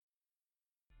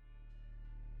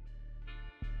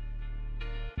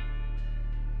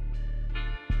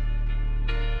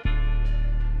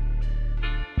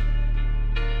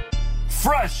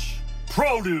fresh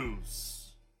produce.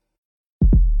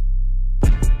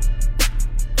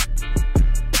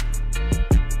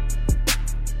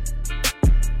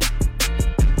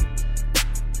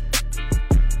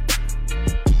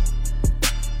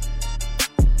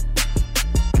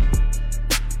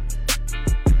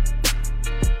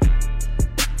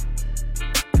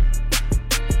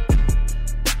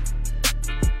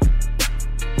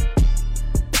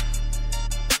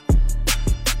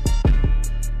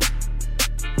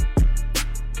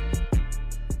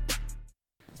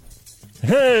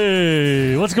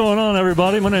 Hey, what's going on,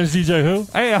 everybody? My name is DJ Who.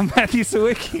 Hey, I'm Matthew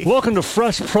Sawicki. Welcome to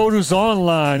Fresh Produce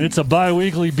Online. It's a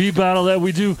bi-weekly beat battle that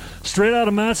we do straight out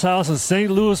of Matt's house in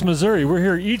St. Louis, Missouri. We're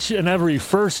here each and every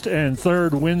first and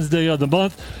third Wednesday of the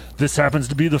month. This happens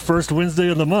to be the first Wednesday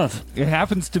of the month. It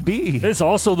happens to be. It's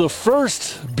also the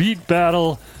first beat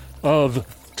battle of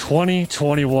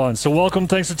 2021. So welcome.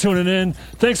 Thanks for tuning in.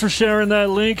 Thanks for sharing that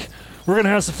link. We're going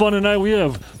to have some fun tonight. We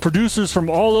have producers from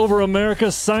all over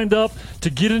America signed up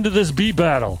to get into this beat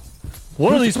battle.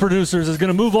 One of these producers is going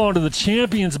to move on to the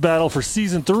Champions Battle for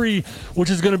Season 3,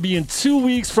 which is going to be in 2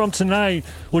 weeks from tonight,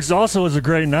 which also is a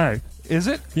great night. Is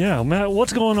it? Yeah, Matt,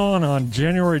 what's going on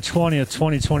January 20th,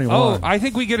 2021? Oh, I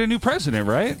think we get a new president,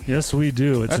 right? Yes, we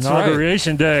do. It's That's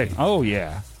Inauguration Day. Oh,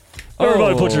 yeah.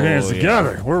 Everybody put your hands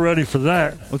together. We're ready for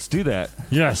that. Let's do that.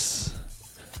 Yes.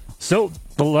 So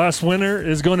the last winner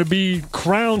is going to be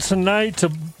crowned tonight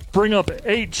to bring up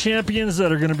 8 champions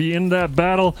that are going to be in that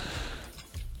battle.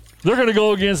 They're going to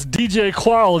go against DJ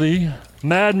Quality,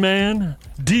 Madman,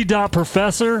 D.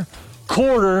 Professor,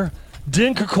 Quarter,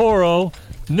 Din Kokoro,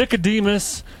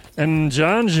 Nicodemus, and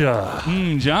Janja.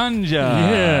 Janja.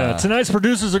 Yeah. Tonight's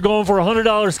producers are going for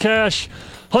 $100 cash,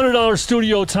 $100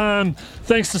 studio time,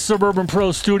 thanks to Suburban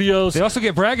Pro Studios. They also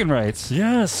get bragging rights.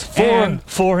 Yes. And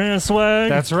forehand swag.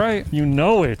 That's right. You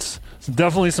know it. So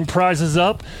definitely some prizes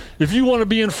up. If you want to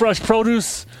be in Fresh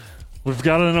Produce, we've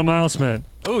got an announcement.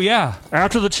 Oh, yeah.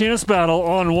 After the chance battle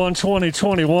on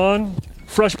 1/20/21,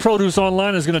 Fresh Produce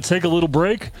Online is going to take a little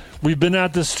break. We've been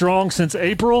at this strong since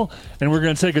April, and we're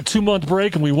going to take a 2-month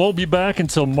break, and we won't be back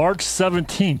until March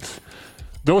 17th.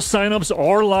 Those signups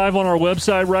are live on our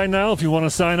website right now. If you want to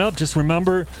sign up, just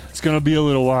remember it's going to be a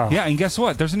little while. Yeah, and guess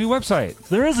what? There's a new website.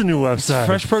 There is a new website.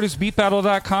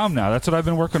 FreshProduceBeatBattle.com now. That's what I've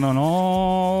been working on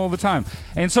all the time.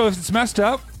 And so if it's messed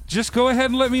up, just go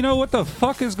ahead and let me know what the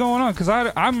fuck is going on, because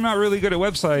I'm not really good at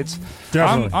websites.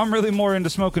 Definitely. I'm really more into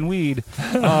smoking weed.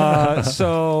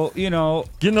 So, you know.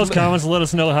 Get in those comments and let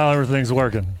us know how everything's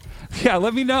working. Yeah,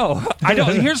 let me know. I know.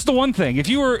 Here's the one thing: if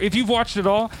you've watched it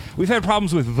all, we've had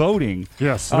problems with voting.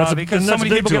 Yes, because so many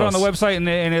people get on the website and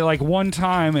it, like one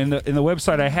time, and the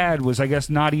website I had was, I guess,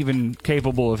 not even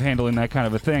capable of handling that kind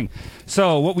of a thing.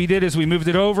 So what we did is we moved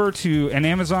it over to an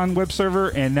Amazon web server,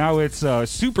 and now it's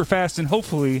super fast, and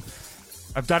hopefully,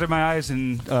 I've dotted my I's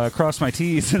and crossed my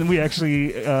T's, and we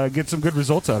actually get some good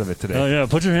results out of it today. Oh yeah,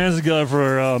 put your hands together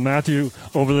for Matthew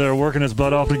over there working his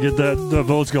butt off to get the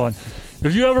votes going.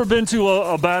 If you ever been to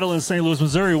a battle in St. Louis,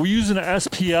 Missouri, we use an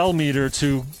SPL meter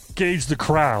to gauge the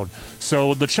crowd.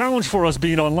 So the challenge for us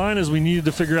being online is we needed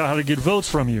to figure out how to get votes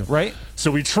from you. Right.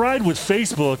 So we tried with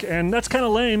Facebook, and that's kind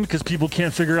of lame because people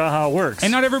can't figure out how it works.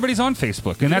 And not everybody's on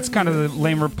Facebook, and that's kind of the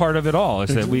lamer part of it all,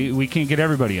 is that we can't get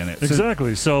everybody in it.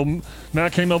 Exactly. So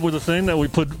Matt came up with a thing that we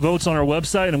put votes on our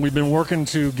website, and we've been working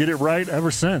to get it right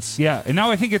ever since. Yeah, and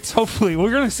now I think it's hopefully,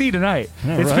 we're going to see tonight.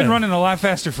 Yeah, it's right. been running a lot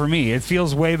faster for me. It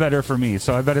feels way better for me,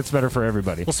 so I bet it's better for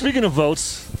everybody. Well, speaking of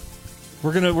votes,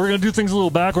 we're gonna do things a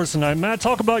little backwards tonight. Matt,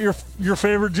 talk about your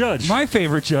favorite judge. My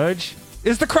favorite judge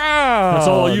is the crowd. That's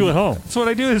all you at home. That's what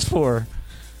I do this for.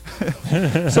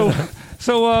 So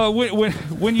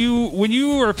when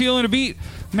you are feeling a beat,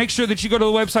 make sure that you go to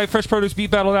the website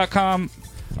freshproducebeatbattle.com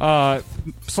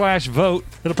 /vote.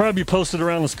 It'll probably be posted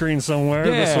around the screen somewhere.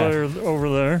 Yeah. This way or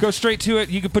over there. Go straight to it.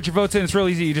 You can put your votes in. It's real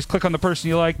easy. You just click on the person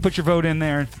you like, put your vote in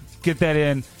there, get that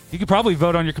in. You could probably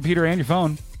vote on your computer and your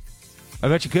phone. I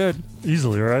bet you could.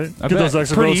 Easily, right? I Get bet. those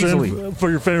extra Pretty votes easily. in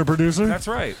for your favorite producer. That's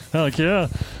right. Heck yeah.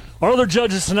 Our other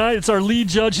judges tonight, it's our lead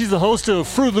judge. He's the host of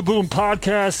Fruit the Boom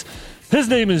podcast. His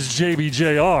name is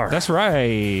JBJR. That's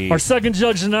right. Our second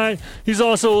judge tonight, he's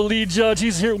also a lead judge.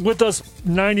 He's here with us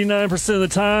 99% of the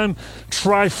time.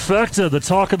 Trifecta, the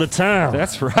talk of the town.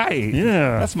 That's right.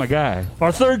 Yeah. That's my guy.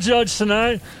 Our third judge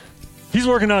tonight, he's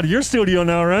working out of your studio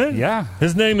now, right? Yeah.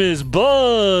 His name is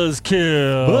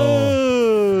Buzzkill.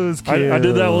 I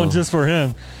did that one just for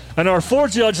him. And our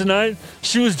fourth judge tonight,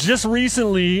 she was just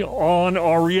recently on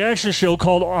our reaction show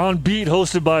called On Beat,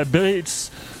 hosted by Bates.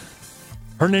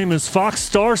 Her name is Fox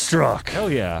Starstruck.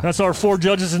 Hell yeah. That's our four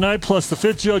judges tonight, plus the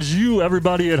fifth judge, you,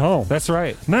 everybody at home. That's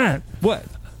right. Matt, What?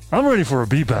 I'm ready for a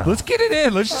beat battle. Let's get it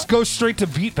in. Let's just go straight to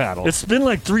beat battle. It's been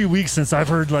like 3 weeks since I've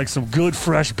heard like some good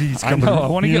fresh beats coming. I know. I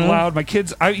want to get loud. My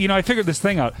kids. I figured this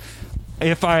thing out.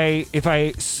 If I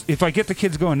get the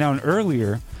kids going down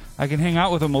earlier, I can hang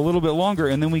out with them a little bit longer,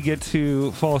 and then we get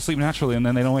to fall asleep naturally, and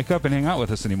then they don't wake up and hang out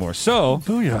with us anymore. So,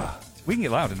 booyah. We can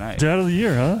get loud tonight. Dad of the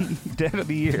year, huh? Dad of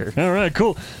the year. All right,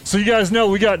 cool. So you guys know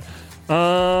we got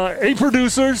 8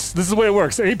 producers. This is the way it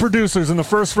works. 8 producers. In the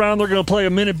first round, they're going to play a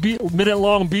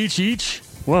minute-long beach each.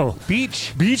 Whoa.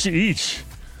 Beach each.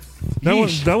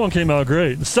 That one came out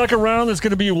great. The second round is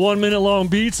going to be 1 minute long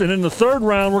beats, and in the third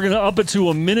round, we're going to up it to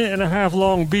 1.5 minute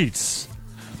long beats.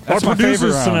 That's our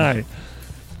producers round tonight.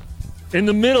 In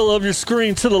the middle of your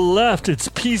screen to the left, it's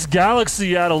Peace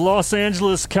Galaxy out of Los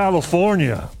Angeles,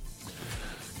 California.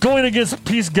 Going against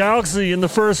Peace Galaxy in the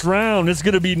first round, it's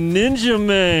going to be Ninja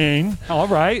Mane. All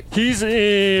right. He's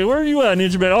in, where are you at,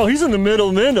 Ninja Mane? Oh, he's in the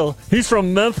middle. He's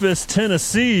from Memphis,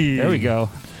 Tennessee. There we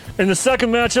go. In the second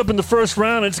matchup in the first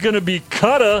round, it's going to be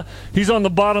Kutta. He's on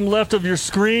the bottom left of your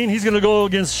screen. He's going to go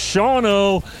against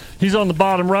Shauno. He's on the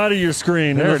bottom right of your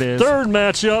screen. There it is. Third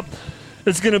matchup,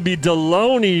 it's going to be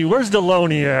Deloney. Where's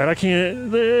Deloney at? I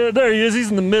can't. There he is. He's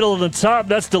in the middle of the top.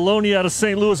 That's Deloney out of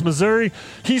St. Louis, Missouri.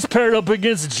 He's paired up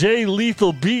against Jay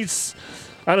Lethal Beats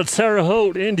out of Terre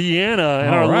Haute, Indiana.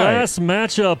 And our last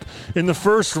matchup in the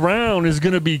first round is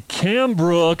going to be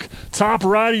Cambrook, top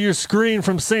right of your screen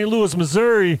from St. Louis,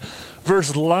 Missouri,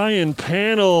 versus Lion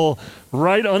Panel,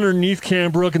 right underneath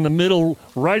Cambrook in the middle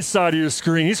right side of your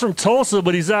screen. He's from Tulsa,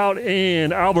 but he's out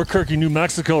in Albuquerque, New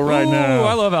Mexico right now.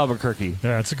 I love Albuquerque.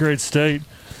 Yeah, it's a great state.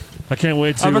 I can't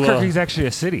wait to... Albuquerque's actually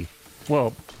a city.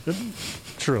 Well,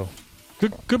 true.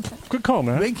 Good call,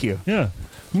 man. Thank you. Yeah.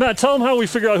 Matt, tell them how we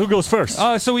figure out who goes first.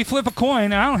 So we flip a coin,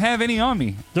 and I don't have any on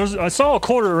me. I saw a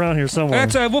quarter around here somewhere.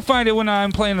 We'll find it when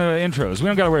I'm playing the intros. We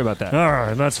don't got to worry about that. All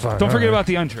right, that's fine. Don't forget about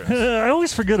the intros. I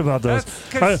always forget about those.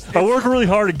 I work really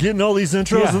hard at getting all these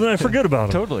intros, and then I forget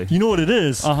about them. Totally. You know what it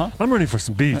is? I'm ready for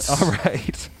some beats. All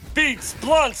right. Beats,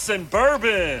 blunts, and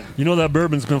bourbon. You know that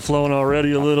bourbon's been flowing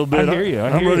already a little bit. I hear you.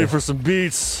 I'm ready for some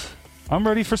beats. I'm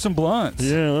ready for some blunts.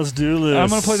 Yeah, let's do this. I'm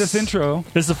going to play this intro.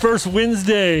 It's the first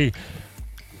Wednesday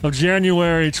of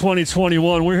January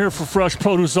 2021. We're here for Fresh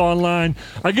Produce Online.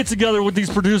 I get together with these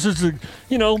producers to,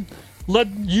 let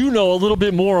you know a little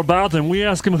bit more about them. We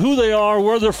ask them who they are,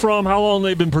 where they're from, how long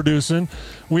they've been producing.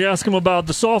 We ask them about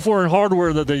the software and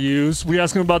hardware that they use. We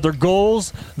ask them about their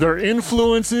goals, their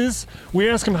influences. We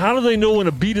ask them how do they know when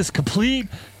a beat is complete.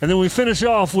 And then we finish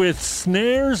off with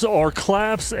snares or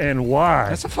claps and why.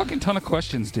 That's a fucking ton of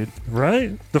questions, dude.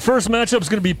 Right? The first matchup is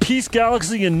going to be Peace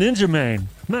Galaxy and Ninja Mane.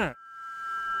 Matt.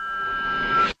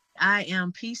 I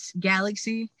am Peace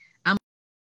Galaxy. I'm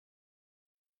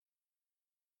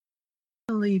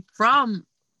originally from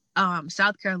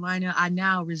South Carolina. I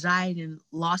now reside in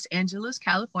Los Angeles,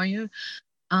 California.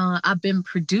 I've been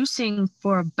producing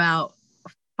for about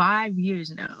 5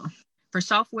 years now. For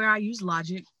software, I use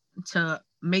Logic to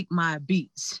make my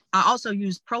beats. I also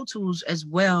use Pro Tools as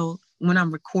well when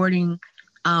I'm recording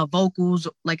vocals,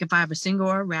 like if I have a singer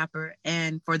or a rapper.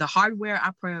 And for the hardware,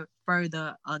 I prefer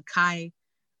the Kai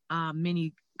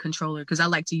mini controller because I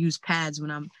like to use pads when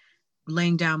I'm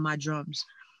laying down my drums.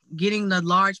 Getting the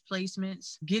large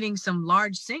placements, getting some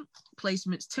large sync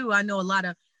placements too. I know a lot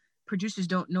of producers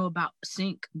don't know about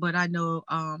sync, but I know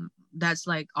that's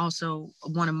like also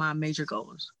one of my major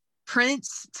goals.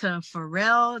 Prince to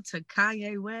Pharrell to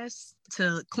Kanye West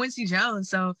to Quincy Jones.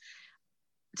 So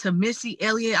to Missy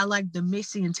Elliott, I like the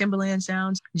Missy and Timberland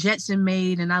sounds. Jetson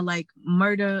Made, and I like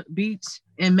Murder Beats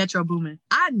and Metro Boomin.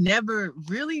 I never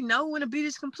really know when a beat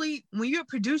is complete. When you're a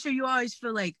producer, you always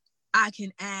feel like I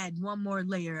can add one more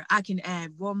layer. I can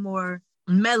add one more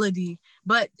melody.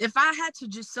 But if I had to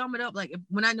just sum it up, like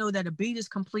when I know that a beat is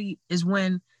complete is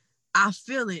when I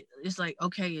feel it. It's like,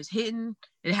 okay, it's hitting.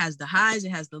 It has the highs,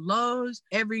 it has the lows.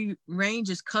 Every range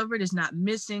is covered. It's not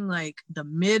missing like the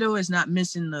middle. It's not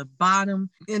missing the bottom.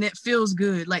 And it feels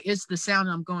good. Like it's the sound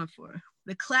I'm going for.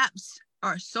 The claps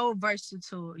are so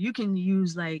versatile. You can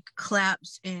use like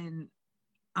claps in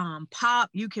pop.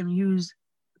 You can use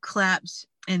claps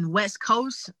in West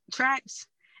Coast tracks.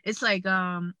 It's like,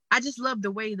 I just love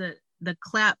the way that the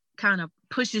clap kind of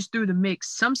pushes through the mix.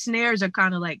 Some snares are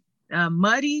kind of like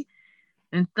muddy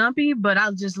and thumpy, but I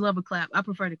just love a clap. I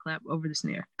prefer to clap over the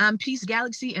snare. I'm Peace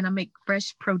Galaxy, and I make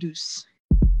fresh produce.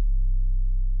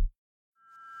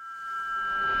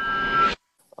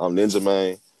 I'm Ninja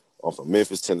Mane. I'm from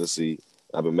Memphis, Tennessee.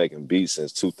 I've been making beats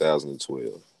since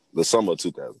 2012, the summer of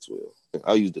 2012.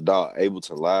 I use the DAW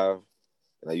Ableton Live,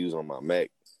 and I use it on my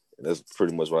Mac. And that's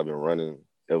pretty much what I've been running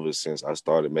ever since I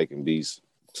started making beats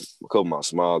a couple of my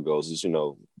small goals is,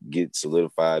 get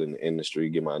solidified in the industry,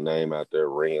 get my name out there,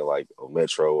 ringing like a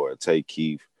Metro or a Take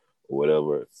Keith or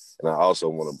whatever. And I also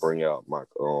want to bring out my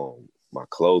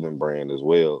clothing brand as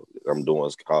well. I'm doing,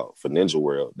 it's called For Ninja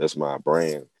World. That's my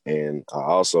brand. And I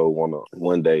also want to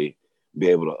one day be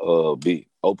able to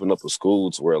open up a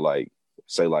school to where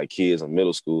say kids in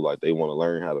middle school, they want to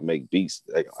learn how to make beats.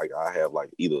 I have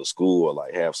either a school or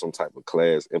have some type of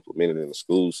class implemented in the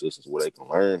school systems where they can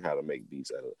learn how to make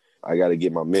beats out of it. I got to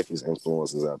get my Memphis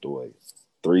influences out the way.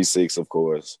 3-6, of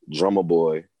course. Drummer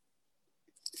Boy.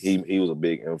 He was a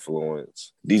big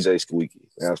influence. DJ Squeaky.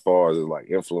 As far as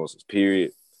influences,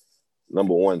 period.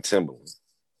 Number one, Timbaland.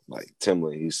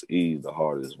 Timbaland, he's the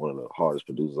hardest, one of the hardest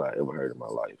producers I ever heard in my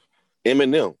life.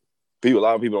 Eminem. A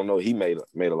lot of people don't know he made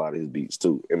a lot of his beats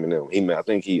too. Eminem. I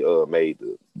think he made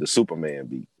the Superman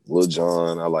beat. Lil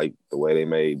Jon, I like the way they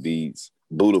made beats.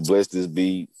 Buddha Bless this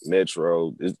beat.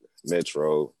 Metro.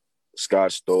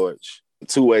 Scotch Storch.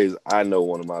 2 ways I know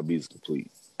one of my beats complete.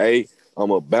 A,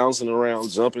 I'm a bouncing around,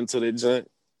 jumping to the jump.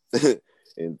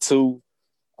 And 2,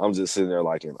 I'm just sitting there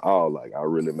in awe, I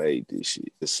really made this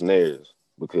shit. The snares,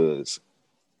 because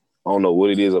I don't know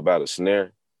what it is about a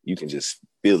snare. You can just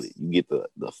feel it. You get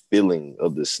the feeling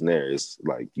of the snare. It's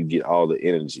you get all the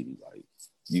energy.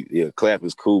 Clap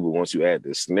is cool, but once you add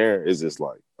the snare, it's just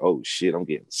oh shit, I'm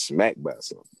getting smacked by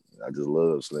something. I just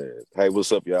love snares. Hey,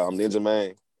 what's up, y'all? I'm Ninja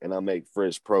Man, and I make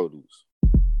fresh produce.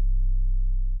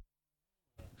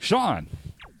 Sean.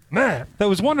 Man, that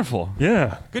was wonderful.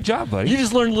 Yeah. Good job, buddy. You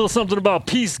just learned a little something about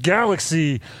Peace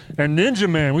Galaxy and Ninja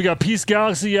Man. We got Peace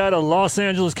Galaxy out of Los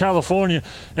Angeles, California,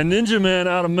 and Ninja Man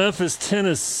out of Memphis,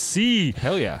 Tennessee.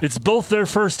 Hell yeah. It's both their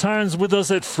first times with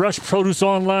us at Fresh Produce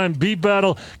Online Beat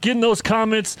Battle. Get in those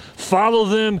comments, follow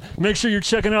them, make sure you're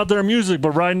checking out their music.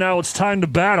 But right now, it's time to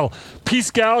battle.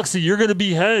 Peace Galaxy, you're going to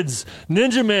be heads.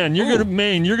 Ninja Man, you're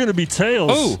going to be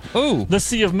tails. Ooh. Let's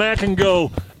see if Matt can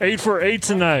go 8 for 8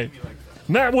 tonight.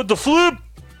 Matt with the flip.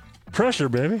 Pressure,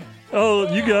 baby.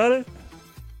 Oh, you got it.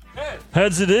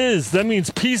 Heads it is. That means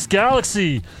Peace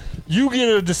Galaxy. You get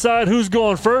to decide who's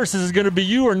going first. Is it going to be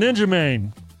you or Ninja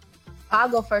Man? I'll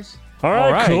go first. All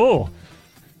right, cool.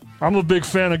 I'm a big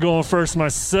fan of going first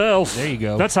myself. There you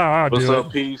go. That's how I do it. What's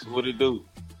up, Peace? What it do?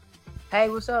 Hey,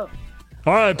 what's up?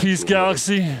 All right, Peace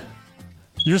Galaxy.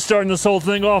 You're starting this whole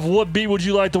thing off. What beat would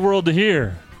you like the world to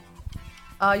hear?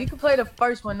 You can play the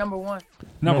first one, number 1.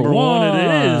 Number one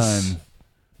it is.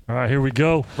 All right, here we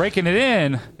go. Breaking it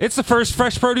in. It's the first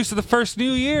Fresh Produce of the first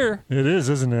new year. It is,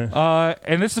 isn't it?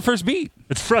 And it's the first beat.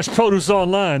 It's Fresh Produce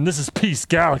Online. This is Peace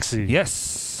Galaxy.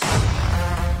 Yes.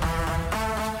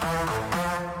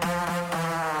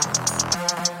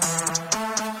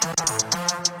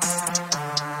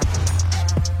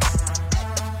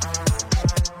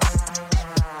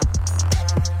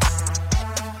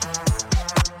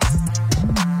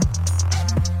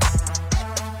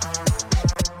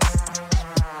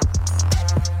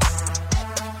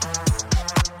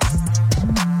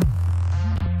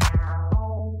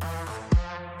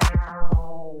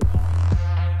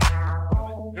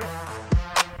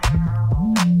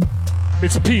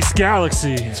 It's a Peace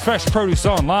Galaxy. It's Fresh Produce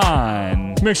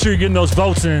Online. Make sure you're getting those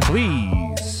votes in. Please.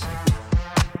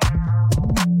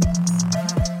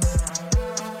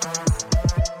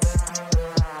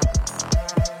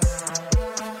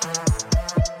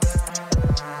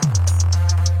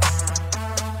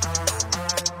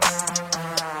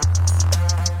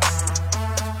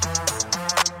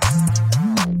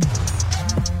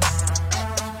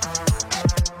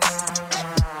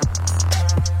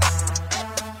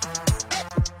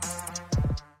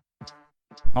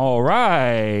 All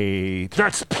right.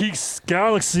 That's Peace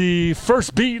Galaxy.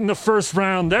 First beat in the first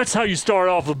round. That's how you start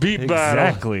off a beat battle.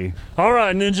 Exactly. All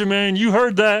right, Ninja Man, you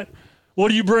heard that. What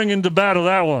are you bringing to battle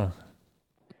that one?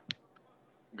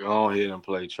 Go ahead and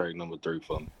play track number 3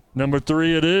 for me. Number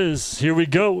 3 it is. Here we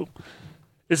go.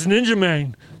 It's Ninja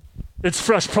Man. It's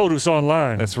Fresh Produce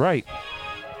Online. That's right.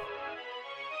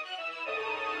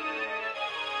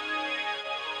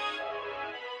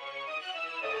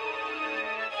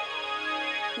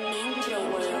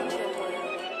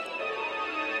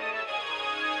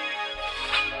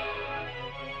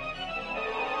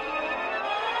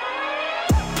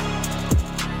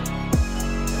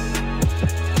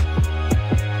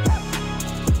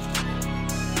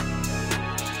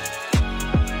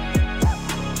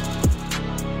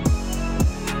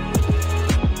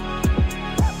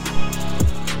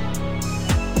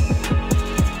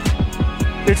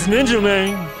 It's Ninja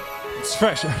Man. It's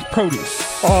Fresh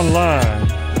Produce Online.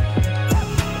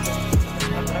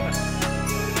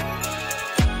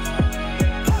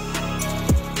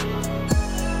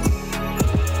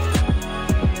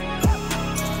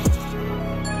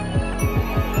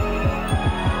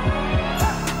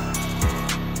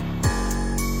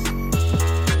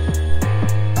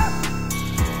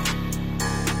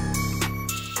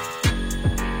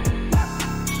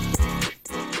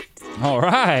 All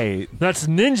right. That's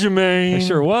Ninja Mane. It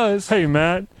sure was. Hey,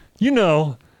 Matt,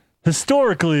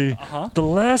 historically, the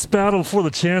last battle before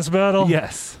the chance battle,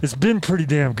 Yes. it's been pretty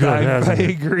damn good, I hasn't it?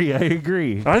 agree.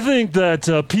 I think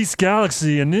that Peace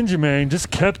Galaxy and Ninja Mane just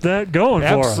kept that going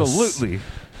for us. Absolutely.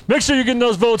 Make sure you're getting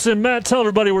those votes in. Matt, tell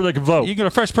everybody where they can vote. You can go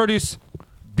to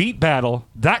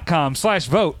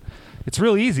freshproducebeatbattle.com/vote. It's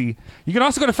really easy. You can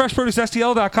also go to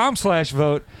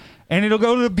freshproducestl.com/vote, and it'll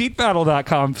go to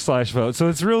beatbattle.com/vote. So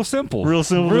it's real simple. Real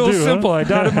simple Real to do, simple. huh? I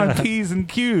dotted my P's and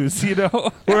Q's,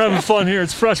 We're having fun here.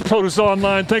 It's Fresh Produce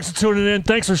Online. Thanks for tuning in.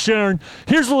 Thanks for sharing.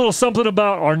 Here's a little something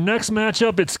about our next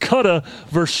matchup. It's Kutta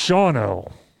versus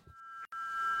Shawno.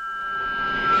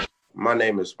 My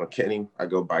name is McKinney. I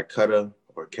go by Kutta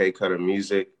or K Kutta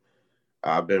Music.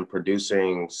 I've been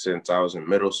producing since I was in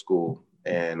middle school,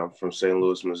 and I'm from St.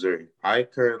 Louis, Missouri. I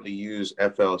currently use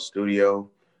FL Studio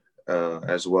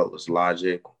as well as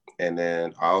Logic, and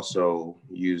then I also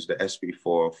use the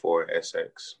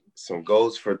SB404SX. Some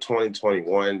goals for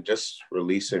 2021, just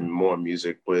releasing more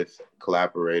music with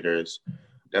collaborators.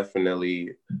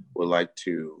 Definitely would like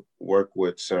to work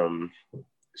with some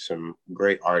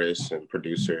great artists and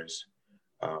producers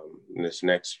in this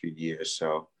next few years.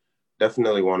 So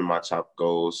definitely one of my top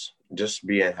goals, just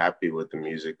being happy with the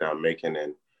music that I'm making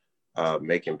and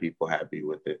making people happy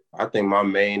with it. I think my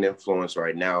main influence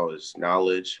right now is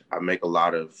Knowledge. I make a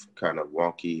lot of kind of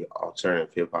wonky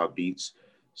alternative hip hop beats.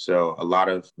 So a lot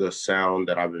of the sound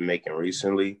that I've been making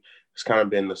recently has kind of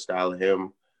been the style of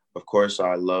him. Of course,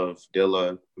 I love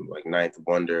Dilla, like Ninth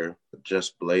Wonder,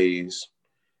 Just Blaze.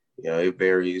 It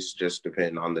varies just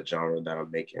depending on the genre that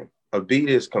I'm making. A beat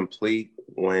is complete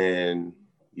when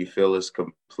you feel it's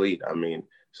complete. I mean,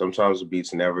 sometimes a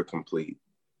beat's never complete.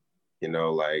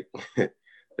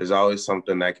 There's always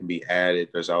something that can be added.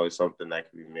 There's always something that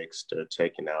can be mixed or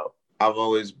taken out. I've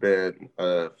always been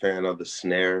a fan of the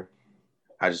snare.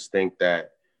 I just think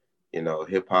that,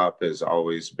 hip hop has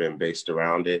always been based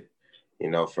around it,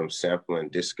 from sampling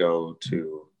disco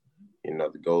to,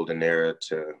 the golden era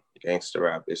to gangster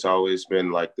rap. It's always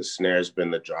been like the snare's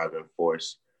been the driving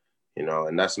force,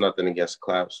 and that's nothing against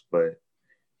claps, but,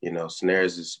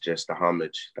 snares is just a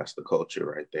homage. That's the culture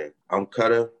right there. I'm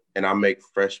Kutta, and I make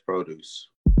fresh produce.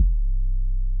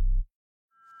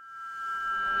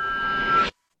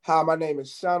 Hi, my name is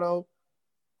Shawno.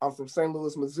 I'm from St.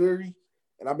 Louis, Missouri,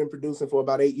 and I've been producing for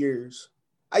about 8 years.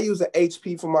 I use an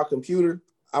HP for my computer.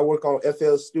 I work on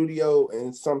FL Studio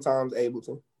and sometimes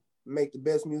Ableton. Make the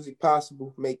best music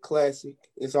possible, make classic.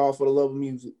 It's all for the love of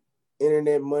music.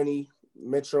 Internet money,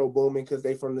 Metro booming because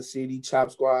they from the city,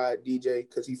 Chop Squad, DJ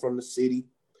because he from the city,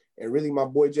 and really my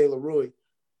boy Jay Leroy.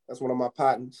 That's one of my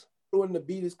partners. When the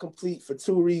beat is complete for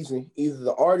two reasons. Either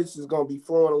the artist is going to be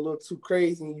flowing a little too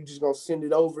crazy and you just going to send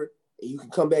it over and you can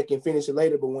come back and finish it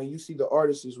later. But when you see the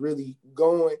artist is really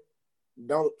going,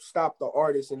 don't stop the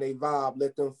artist and they vibe.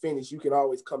 Let them finish. You can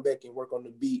always come back and work on the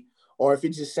beat. Or if it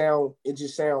just sound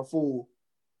full,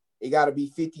 it got to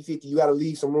be 50-50. You got to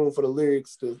leave some room for the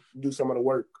lyrics to do some of the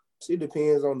work. It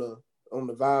depends on the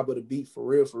vibe of the beat for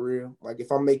real. Like if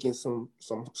I'm making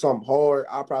something hard,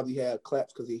 I'll probably have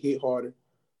claps because it hit harder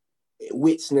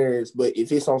with snares. But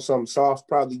if it's on something soft,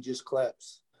 probably just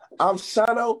claps. I'm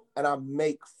Shawno and I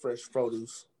make fresh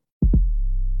produce.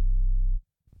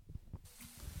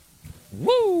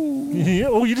 Woo!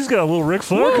 Yeah, you just got a little Ric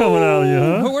Flair coming out of you,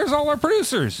 huh? But where's all our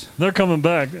producers? They're coming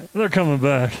back.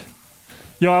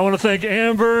 Yo, I want to thank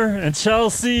Amber and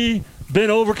Chelsea, Ben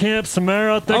Overcamp,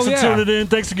 Samara. Thanks for tuning in.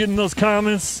 Thanks for getting those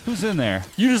comments. Who's in there?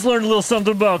 You just learned a little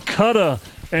something about Kutta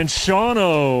and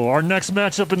Shawno. Our next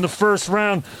matchup in the first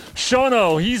round.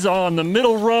 Shawno, he's on the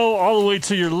middle row all the way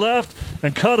to your left,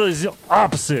 and Kutta is the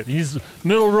opposite. He's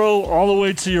middle row all the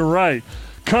way to your right.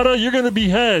 Kutta, you're going to be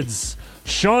heads.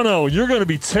 Shawno, you're going to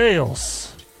be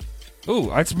tails.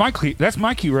 Ooh, that's my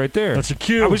cue right there. That's your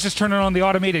cue. I was just turning on the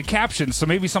automated captions, so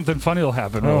maybe something funny will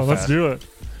happen. Oh, let's do it.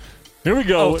 Here we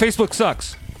go. Oh, Facebook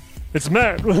sucks. It's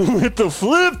Matt with the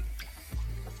flip.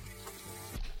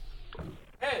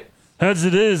 Heads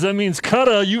it is. That means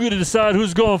Kutta, you get to decide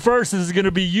who's going first. Is it going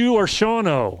to be you or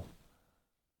Shawno?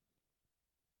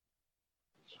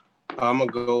 I'm going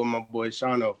to go with my boy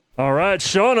Shawno. All right,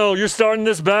 Shawno, you're starting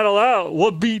this battle out.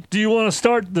 What beat do you want to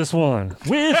start this one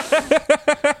with?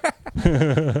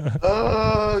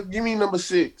 Give me number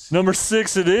 6. Number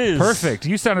 6 it is. Perfect.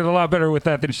 You sounded a lot better with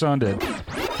that than Sean did.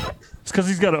 It's because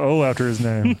he's got an O after his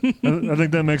name. I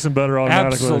think that makes him better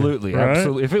automatically. Absolutely, right?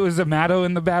 absolutely. If it was a Matto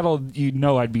in the battle, you'd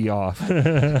know I'd be off.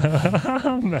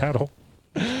 Matto.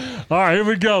 All right, here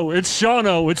we go. It's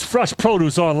Shawno. It's Fresh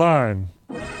Produce Online.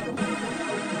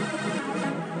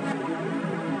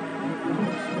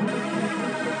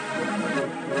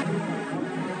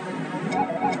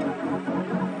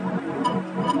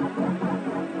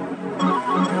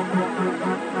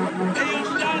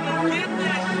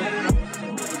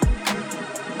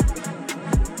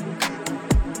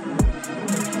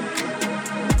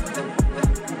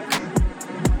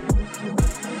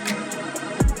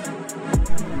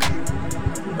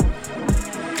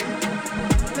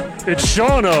 It's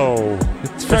Shawno.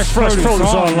 It's Fresh Produce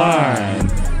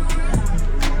Online.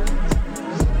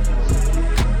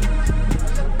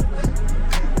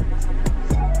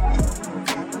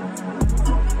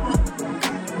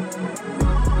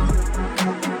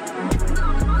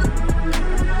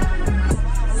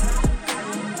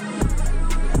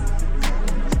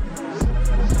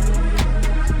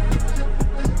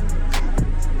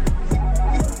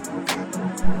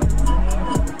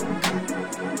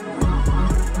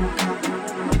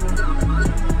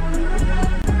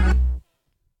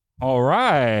 All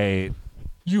right.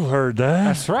 You heard that.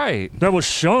 That's right. That was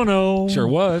Shawno. Sure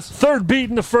was. Third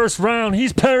beat in the first round.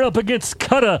 He's paired up against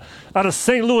Cutta out of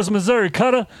St. Louis, Missouri.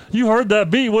 Cutta, you heard that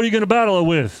beat. What are you going to battle it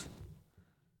with?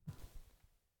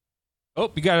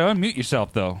 Oh, you got to unmute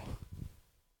yourself, though.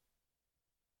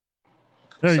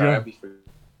 There you Sorry, go. I'll be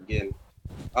forgetting.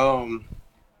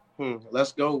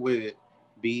 Let's go with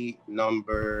beat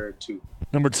number 2.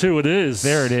 Number 2 it is.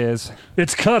 There it is.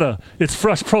 It's Cutta. It's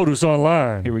Fresh Produce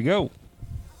Online. Here we go.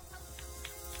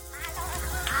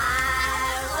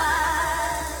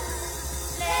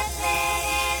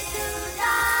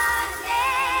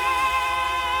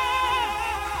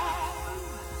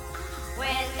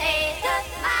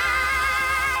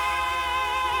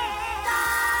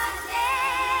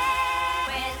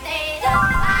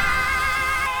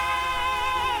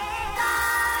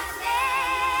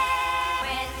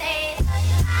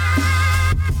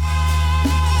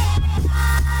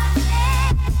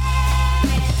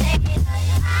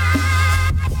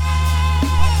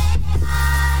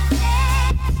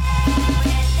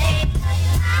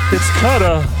 It's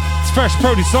Cutta. It's Fresh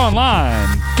Produce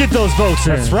Online. Get those votes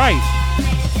in. That's right.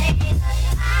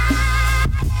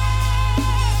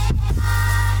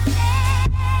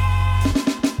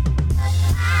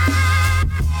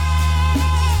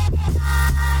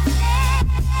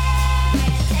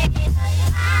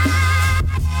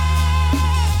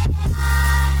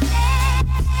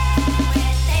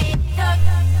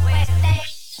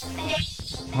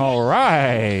 All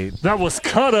right. That was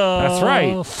Cutta. That's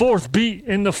right. Fourth beat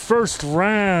in the first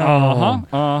round.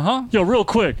 Yo, real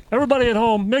quick, everybody at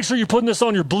home, make sure you're putting this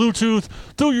on your Bluetooth,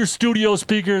 through your studio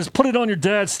speakers, put it on your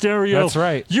dad's stereo. That's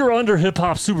right. You're under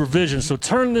hip-hop supervision, so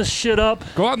turn this shit up.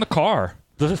 Go out in the car.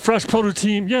 The Fresh Produce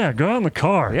team, yeah, go out in the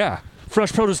car. Yeah.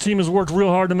 Fresh Produce team has worked real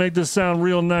hard to make this sound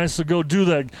real nice, so go do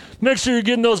that. Make sure you're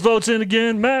getting those votes in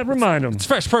again. Matt, remind them. It's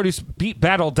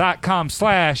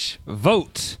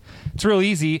freshproducebeatbattle.com/vote. It's real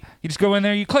easy. You just go in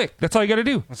there, you click. That's all you got to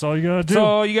do. That's all you got to do. That's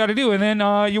all you got to do. And then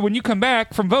when you come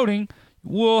back from voting,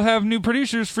 we'll have new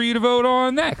producers for you to vote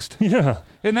on next. Yeah.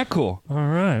 Isn't that cool? All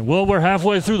right. Well, we're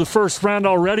halfway through the first round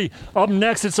already. Up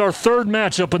next, it's our third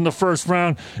matchup in the first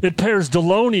round. It pairs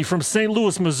Deloney from St.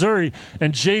 Louis, Missouri,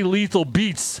 and Jay Lethal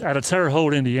Beats out of Terre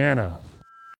Haute, Indiana.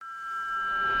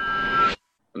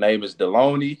 My name is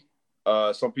Deloney.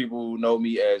 Some people know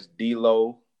me as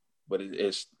D-Lo, but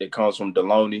it comes from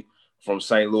Deloney, from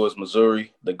St. Louis,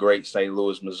 Missouri, the great St.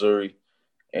 Louis, Missouri.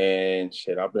 And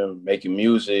shit, I've been making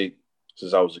music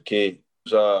since I was a kid.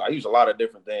 I use a lot of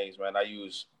different things, man. I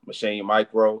use Machine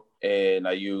Micro, and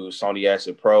I use Sony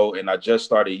Acid Pro, and I just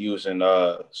started using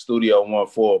Studio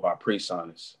 1.4 by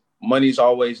Presonus. Money's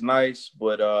always nice,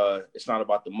 but it's not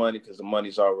about the money because the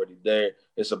money's already there.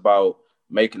 It's about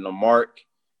making a mark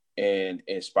and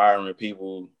inspiring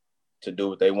people to do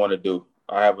what they want to do.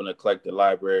 I have an eclectic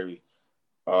library,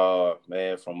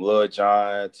 man, from Lil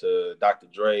Jon to Dr.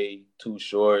 Dre, Too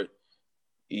Short,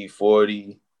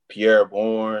 E40, Pierre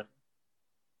Bourne.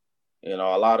 You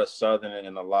know, a lot of Southern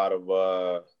and a lot of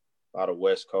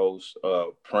West Coast.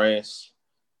 Prince.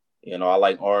 You know, I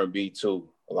like R&B too.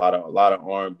 A lot of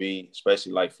R&B,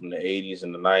 especially like from the 80s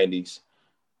and the 90s.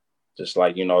 Just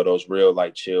like, you know, those real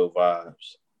like chill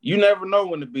vibes. You never know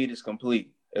when the beat is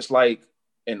complete. It's like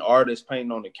an artist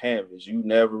painting on the canvas. You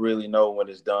never really know when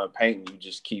it's done painting. You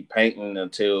just keep painting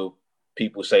until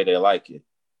people say they like it.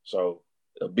 So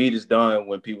the beat is done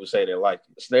when people say they like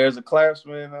it. Snares and claps,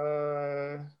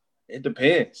 man, it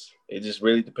depends. It just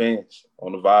really depends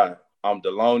on the vibe. I'm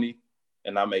Deloney,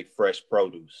 and I make fresh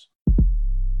produce.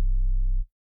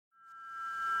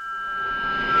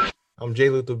 I'm Jay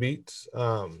Lethal Beats.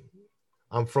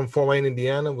 I'm from Fort Wayne,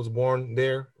 Indiana. Was born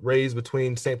there, raised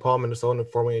between St. Paul, Minnesota, and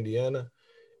Fort Wayne, Indiana.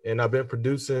 And I've been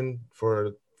producing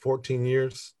for 14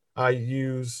 years. I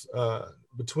use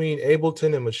between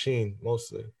Ableton and Machine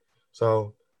mostly.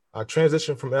 So I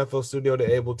transitioned from FL Studio to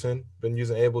Ableton. Been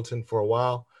using Ableton for a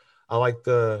while. I like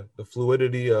the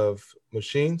fluidity of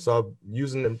Machine. So I'm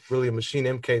using really a Machine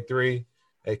MK3,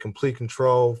 a Complete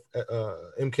Control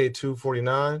MK2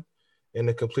 49, and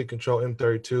the Complete Control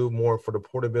M32 more for the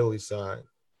portability side.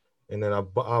 and then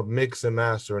I'll mix and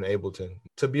master in Ableton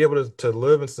to be able to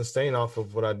live and sustain off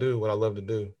of what I do, what I love to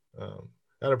do.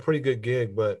 Got a pretty good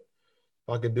gig, but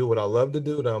if I could do what I love to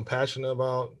do, that I'm passionate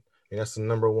about, and that's the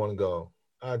number one goal.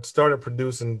 I started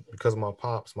producing because of my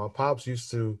pops. My pops used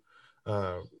to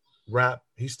rap.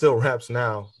 He still raps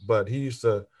now, but he used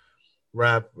to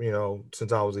rap,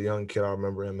 since I was a young kid. I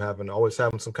remember him always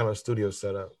having some kind of studio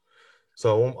set up.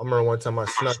 So I remember one time I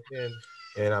snuck in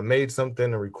and I made something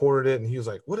and recorded it, and he was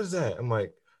like, "What is that?" I'm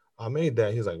like, "I made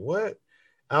that." He's like, "What?"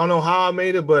 I don't know how I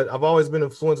made it, but I've always been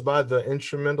influenced by the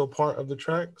instrumental part of the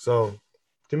track. So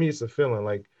to me, it's a feeling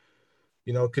like,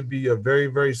 it could be a very,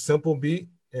 very simple beat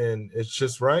and it's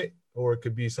just right, or it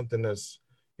could be something that's,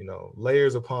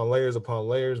 layers upon layers upon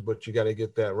layers, but you got to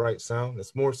get that right sound.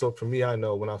 It's more so for me, I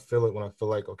know when I feel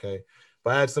like, okay, if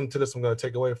I add something to this, I'm going to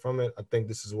take away from it. I think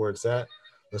this is where it's at.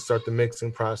 Let's start the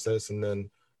mixing process and then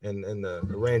and the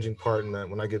arranging part. And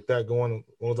when I get that going,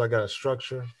 once I got a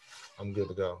structure, I'm good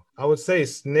to go. I would say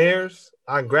snares,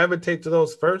 I gravitate to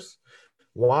those first.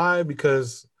 Why?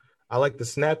 Because I like the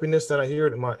snappiness that I hear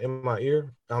in my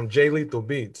ear. I'm J Lethal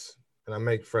Beats, and I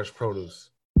make fresh produce.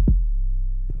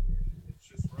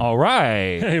 All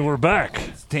right. Hey, we're back.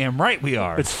 Damn right we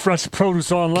are. It's Fresh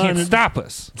Produce Online. Can't stop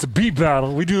us. It's a beat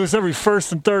battle. We do this every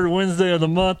first and third Wednesday of the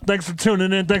month. Thanks for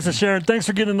tuning in. Thanks for sharing. Thanks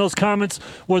for getting those comments,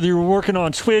 whether you're working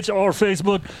on Twitch or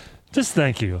Facebook. Just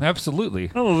thank you.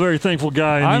 Absolutely. I'm a very thankful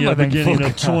guy in the beginning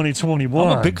of 2021.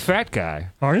 I'm a big fat guy.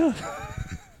 Are you?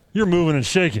 You're moving and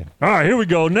shaking. All right, here we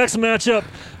go. Next matchup,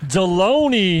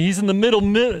 Deloney. He's in the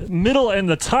middle and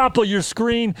the top of your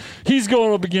screen. He's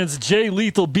going up against J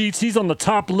Lethal Beats. He's on the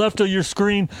top left of your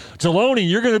screen. Deloney,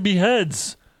 you're going to be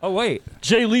heads. Oh, wait.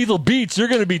 J Lethal Beats, you're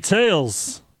going to be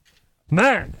tails.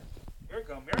 Matt. Here it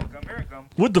come.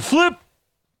 With the flip.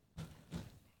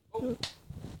 Oh.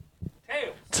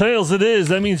 Tails it is.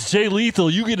 That means J Lethal,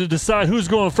 you get to decide who's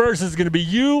going first. Is it going to be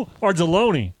you or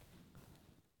Deloney?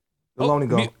 Deloney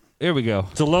go. Here we go.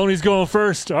 Deloney's going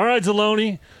first. All right,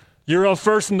 Deloney. You're up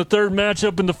first in the third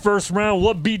matchup in the first round.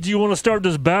 What beat do you want to start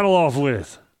this battle off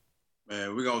with?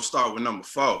 Man, we're going to start with number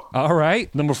 4. All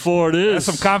right. Number 4 it is.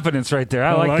 That's some confidence right there.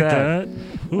 I like that.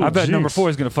 Ooh, I bet geez. number 4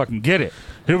 is going to fucking get it.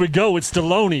 Here we go. It's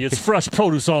Deloney. It's Fresh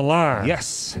Produce Online.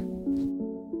 Yes.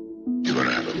 You're going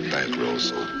to have a bankroll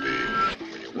so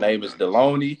big. Name is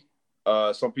Deloney.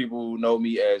 Some people know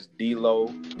me as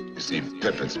D-Lo. You see,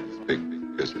 Pepper's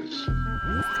big business.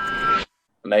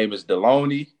 Name is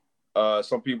Deloney.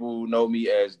 Some people know me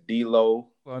as D-Lo.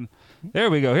 There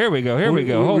we go.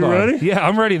 Hold on. Ready? Yeah,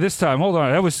 I'm ready this time. Hold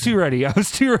on. I was too ready,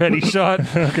 Sean.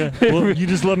 Okay. Well, you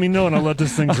just let me know and I'll let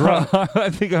this thing drop. I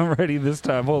think I'm ready this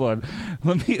time. Hold on.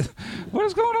 What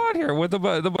is going on here? What the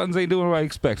buttons ain't doing what I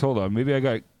expect. Hold on. Maybe I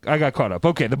got caught up.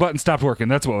 Okay, the button stopped working.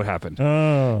 That's what happened.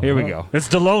 Oh. Here we go. It's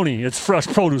Deloney. It's Fresh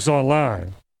Produce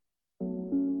Online.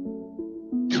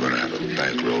 You're going to have a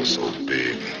bankroll so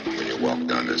big, when you walk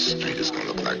down the street, it's going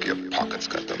to look like your pockets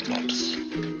got the mumps.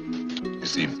 You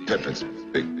see, Pepper's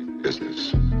big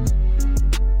business.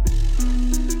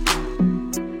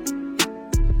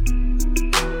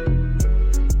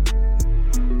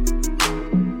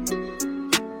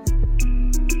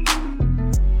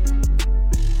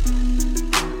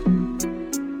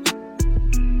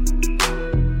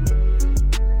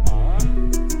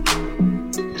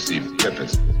 You see,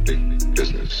 Pepper's big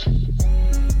business.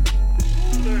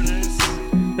 There it is.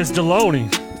 It's Deloney.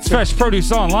 It's Fresh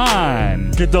Produce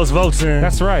Online. Get those votes in.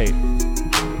 That's right.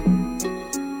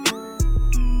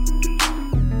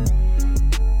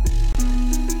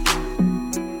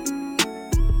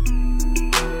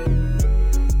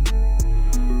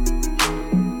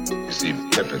 You see,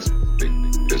 Pepper's big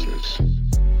business.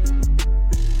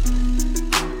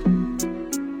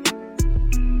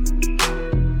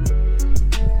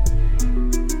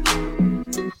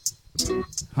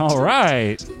 All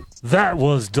right. That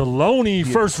was Deloney,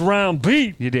 first round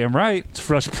beat. You're damn right. It's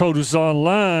Fresh Produce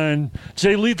Online.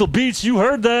 J Lethal Beats, you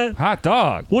heard that. Hot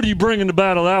dog. What are you bringing to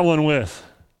battle that one with?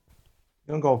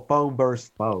 You're going to go 4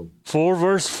 versus 4. 4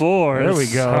 versus 4. There we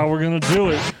That's go. how we're going to do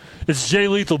it. It's J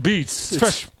Lethal Beats. It's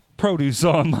Fresh Produce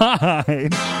Online.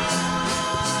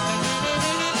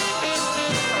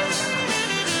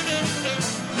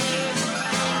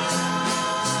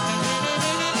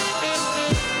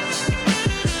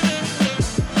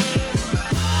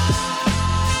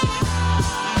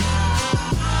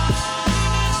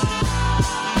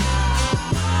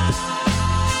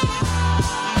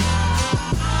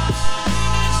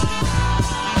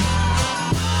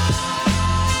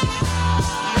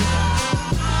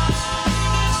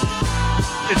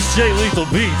 It's J Lethal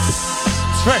Beats.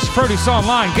 It's Fresh Produce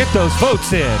Online. Get those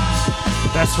votes in.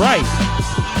 That's right.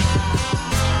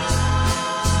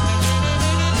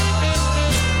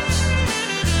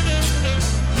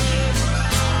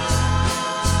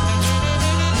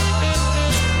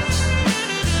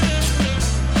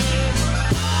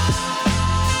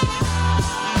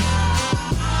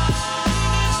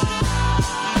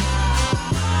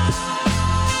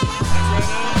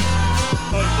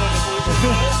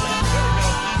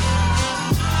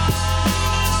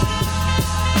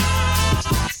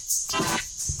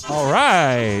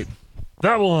 right.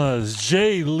 That was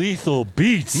J Lethal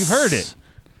Beats. You heard it.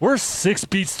 We're 6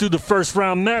 beats through the first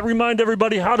round. Matt, remind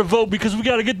everybody how to vote because we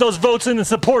got to get those votes in and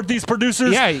support these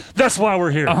producers. Yeah. That's why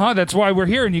we're here. That's why we're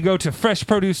here. And you go to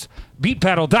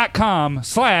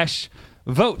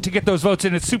freshproducebeatbattle.com/vote to get those votes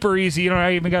in. It's super easy. You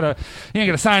ain't gotta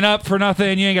sign up for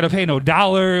nothing. You ain't gotta pay no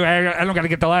dollar. I don't gotta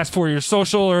get the last 4 of your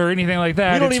social or anything like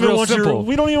that. We don't even want your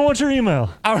email.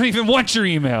 I don't even want your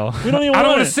email. We don't even I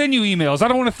don't want to send you emails. I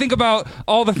don't want to think about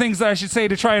all the things that I should say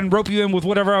to try and rope you in with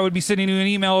whatever I would be sending you an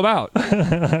email about.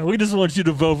 We just want you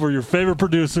to vote for your favorite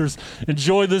producers.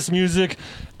 Enjoy this music.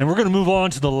 And we're going to move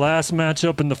on to the last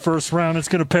matchup in the first round. It's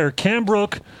going to pair Cam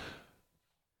Brook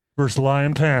versus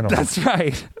Lion Panel. That's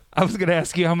right. I was going to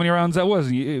ask you how many rounds that was,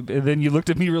 and then you looked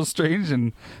at me real strange,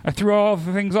 and I threw all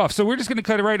the things off. So we're just going to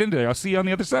cut it right into there. I'll see you on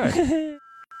the other side.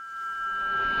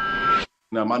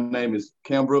 Now, my name is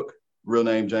Cam Brook, real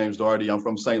name James Doherty. I'm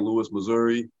from St. Louis,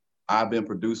 Missouri. I've been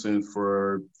producing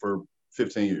for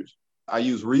 15 years. I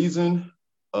use Reason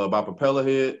by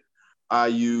Propellerhead. I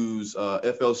use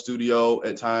FL Studio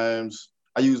at times.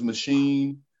 I use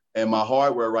Machine, and my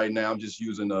hardware right now, I'm just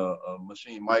using a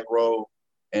Machine Micro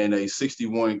and a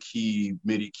 61-key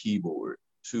MIDI keyboard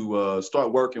to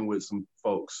start working with some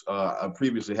folks. I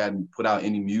previously hadn't put out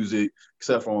any music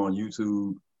except for on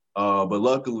YouTube, but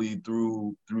luckily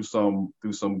through some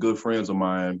good friends of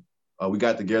mine, we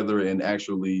got together and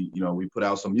actually, we put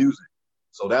out some music.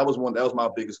 So that was my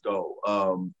biggest goal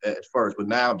at first. But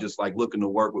now I'm just like looking to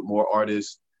work with more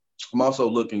artists. I'm also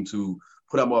looking to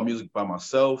put out more music by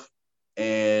myself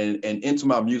and into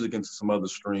my music into some other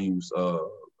streaming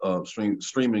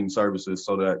services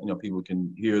so that people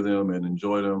can hear them and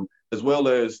enjoy them, as well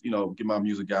as get my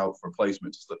music out for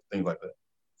placements, things like that.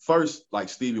 First, like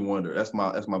Stevie Wonder, that's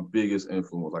my biggest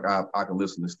influence. Like I can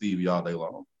listen to Stevie all day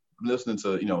long. I'm listening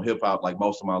to hip hop like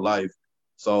most of my life.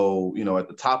 So at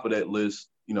the top of that list,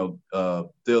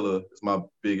 Dilla is my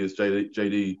biggest.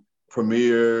 JD,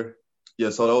 Premier,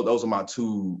 yeah. So those are my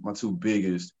two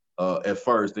biggest at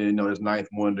first. Then there's Ninth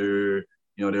Wonder.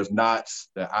 There's knots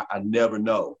that I never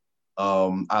know.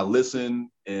 I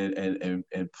listen and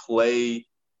play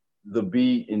the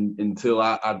beat until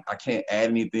I can't add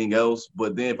anything else.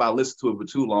 But then if I listen to it for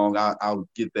too long, I'll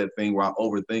get that thing where I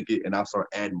overthink it and I start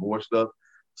adding more stuff.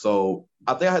 So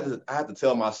I think I have to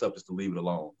tell myself just to leave it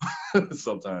alone.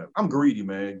 Sometimes I'm greedy,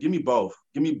 man. Give me both,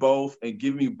 and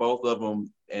give me both of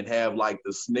them, and have like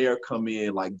the snare come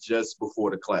in like just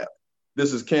before the clap.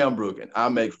 This is Cam Brook, and I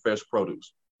make fresh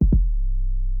produce.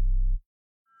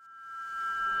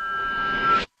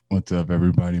 What's up,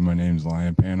 everybody? My name's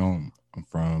Lion Panel. I'm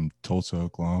from Tulsa,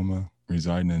 Oklahoma,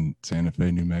 residing in Santa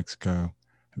Fe, New Mexico.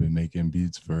 I've been making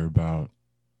beats for about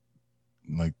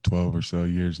like 12 or so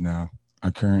years now.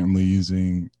 I'm currently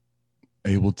using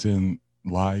Ableton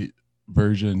Lite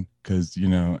version because,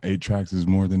 8 tracks is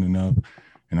more than enough.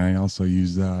 And I also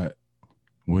use that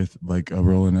with like a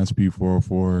Roland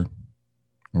SP404, a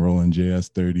Roland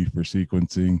JS30 for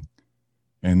sequencing,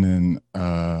 and then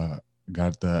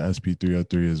got the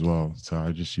SP303 as well. So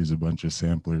I just use a bunch of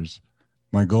samplers.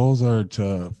 My goals are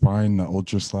to find the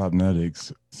Ultra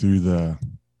Slapnetics through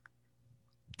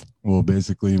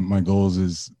basically my goals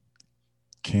is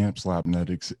camp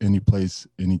Slapnetics, any place,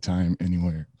 anytime,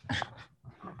 anywhere.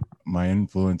 My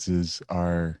influences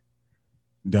are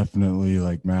definitely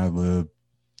like Madlib,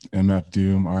 MF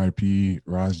Doom, RIP,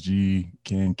 Ross G,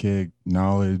 Can Kick,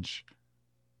 Knowledge,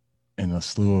 and a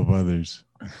slew of others.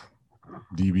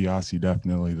 DiBiase,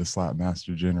 definitely the Slap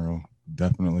Master General,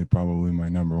 definitely probably my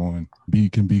number one.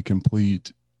 Beat can be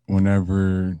complete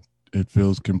whenever it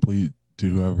feels complete to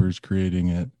whoever's creating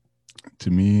it.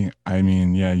 To me, I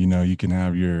mean, yeah, you can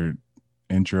have your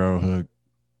intro, hook,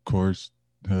 chorus,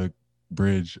 hook,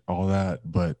 bridge, all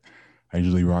that, but I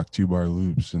usually rock 2-bar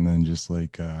loops and then just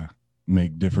like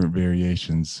make different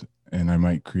variations, and I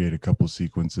might create a couple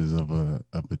sequences of a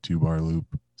 2-bar loop.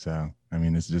 So, I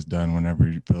mean, it's just done whenever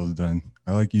it feels done.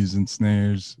 I like using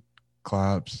snares,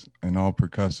 claps, and all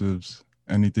percussives,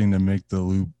 anything to make the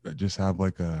loop just have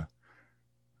like a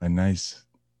nice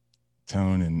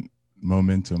tone and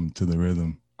momentum to the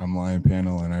rhythm. I'm Lion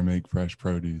Panel and I make fresh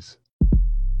produce.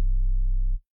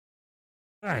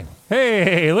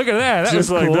 Hey, look at that. That just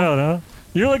was like cool. that, huh?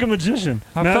 You're like a magician.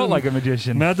 I felt like a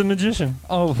magician. Matt the Magician.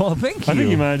 Oh, well, thank you. I think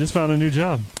you might have just found a new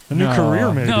job. A new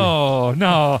career, maybe. No. All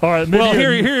right, maybe well,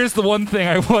 here's the one thing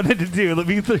I wanted to do. Let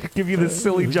me give you this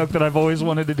silly joke that I've always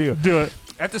wanted to do. Do it.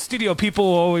 at the studio, people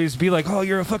will always be like, "Oh,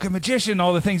 you're a fucking magician!"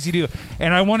 All the things you do,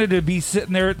 and I wanted to be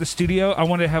sitting there at the studio. I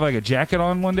wanted to have like a jacket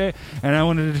on one day, and I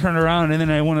wanted to turn around, and then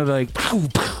I wanted to like,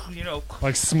 you know,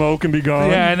 like smoke and be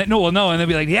gone. Yeah, and then, no, and they'd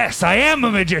be like, "Yes, I am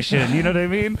a magician." You know what I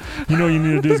mean? You know what you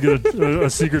need to do is get a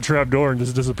secret trap door and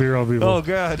just disappear on people. Oh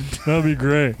God, that'd be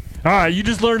great. All right, you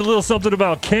just learned a little something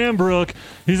about Cam Brook.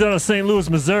 He's out of St. Louis,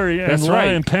 Missouri, and That's right.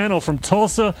 Ryan Panel from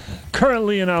Tulsa,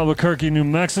 currently in Albuquerque, New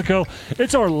Mexico.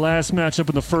 It's our last matchup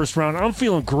in the first round. I'm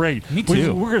feeling great. Me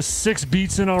too. We're 6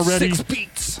 beats in already. 6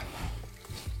 beats.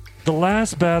 The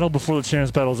last battle before the chance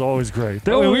battle is always great.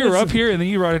 We were up here, and then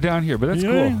you brought it down here, but that's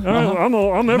cool. I'm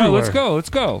everywhere. No, let's go.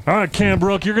 Let's go. All right, Cam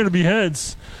Brook, you're going to be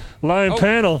heads. Lion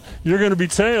Panel, you're going to be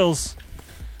tails.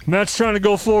 Matt's trying to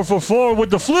go 4-for-4 with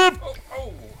the flip.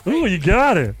 Ooh, you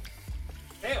got it.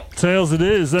 Tails it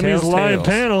is. That means Lion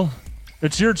Panel.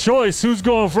 It's your choice. Who's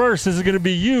going first? Is it going to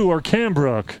be you or Cam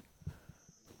Brook?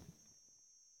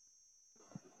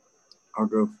 I'll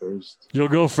go first. You'll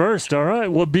go first. All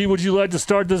right. What beat would you like to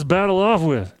start this battle off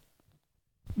with?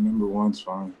 Number 1's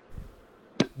fine.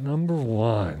 Number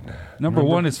 1. Number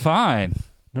 1 is fine.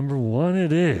 Number 1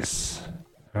 it is.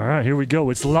 All right, here we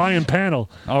go. It's Lion Panel.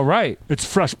 All right. It's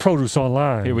Fresh Produce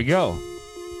Online. Here we go.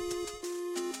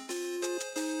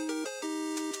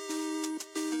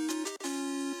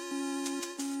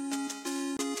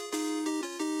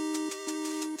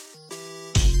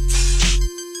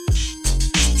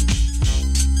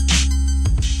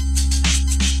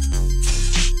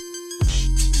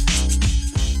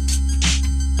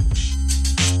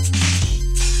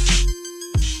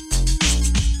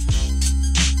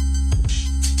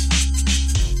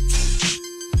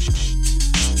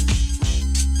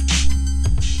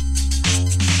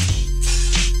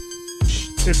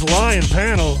 It's Lion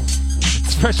Panel.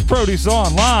 It's Fresh Produce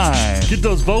Online. Get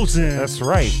those votes in. That's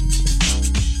right.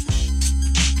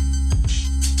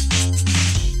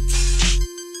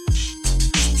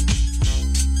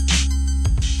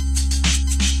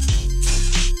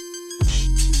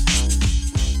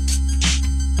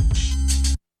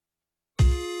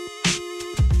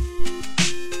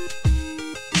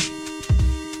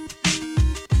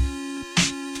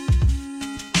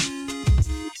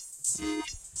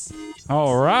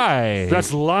 All right.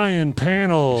 That's Lion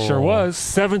Panel. Sure was.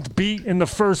 7th beat in the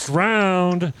first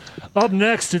round. Up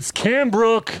next, it's Cam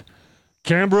Brook.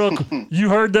 Cam Brook, you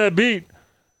heard that beat.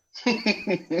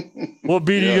 What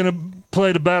beat are you going to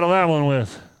play to battle that one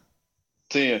with?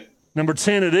 10. Number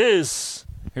 10 it is.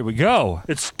 Here we go.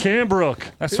 It's Cam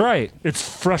Brook. That's right. It's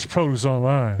Fresh Produce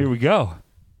Online. Here we go.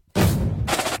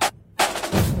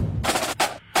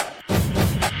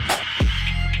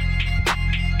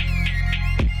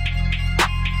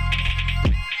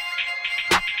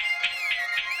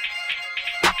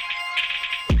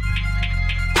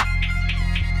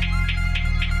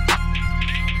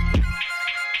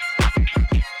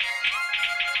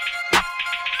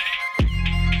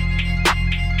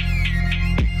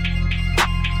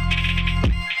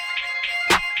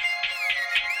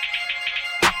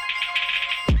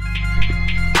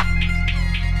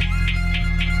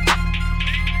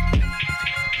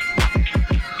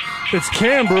 It's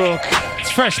Cam Brook.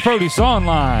 It's Fresh Produce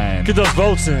Online. Get those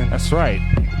votes in. That's right.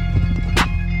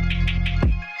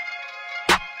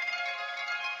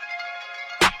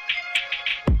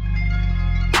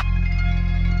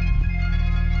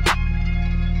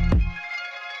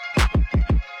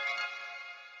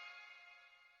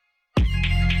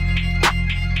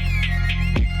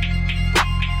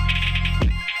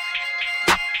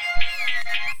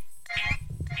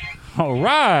 All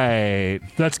right.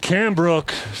 That's Cam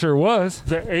Brook. Sure was.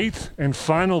 The 8th and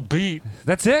final beat.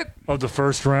 That's it? Of the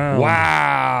first round.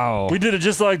 Wow. We did it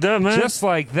just like that, man. Just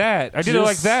like that. I did it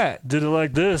like that. Did it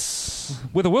like this.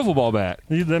 With a wiffle ball bat.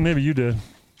 Maybe you did.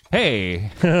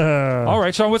 Hey. All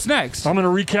right, Sean, what's next? I'm going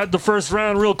to recap the first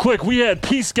round real quick. We had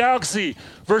Peace Galaxy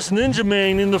versus Ninja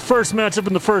Mane in the first matchup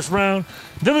in the first round.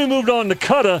 Then we moved on to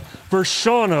Kutta versus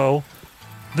Shauno.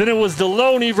 Then it was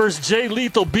Deloney versus Jay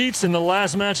Lethal Beats in the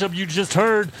last matchup you just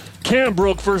heard. Cam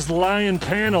Brook versus Lion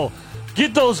Panel.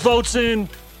 Get those votes in.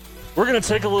 We're going to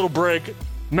take a little break.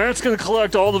 Matt's going to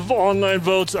collect all the online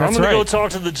votes. I'm going to go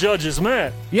talk to the judges.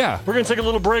 Matt. Yeah. We're going to take a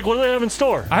little break. What do they have in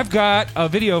store? I've got a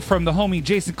video from the homie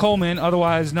Jason Coleman,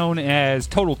 otherwise known as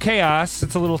Total Chaos.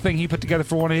 It's a little thing he put together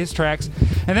for one of his tracks.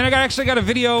 And then I actually got a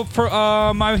video for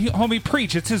my homie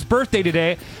Preach. It's his birthday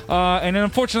today. And then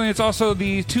unfortunately, it's also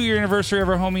the 2-year anniversary of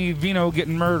our homie Vino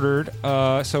getting murdered.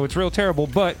 So it's real terrible.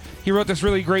 But he wrote this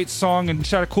really great song and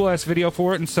shot a cool-ass video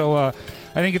for it. And so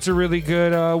I think it's a really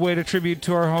good way to tribute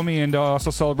to our homie and also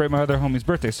celebrate my other homie's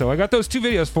birthday. So I got those 2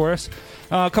 videos for us,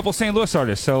 a couple St. Louis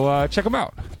artists. So check them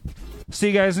out. See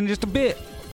you guys in just a bit.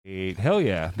 Hell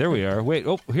yeah. There we are. Wait,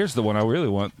 here's the one I really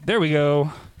want. There we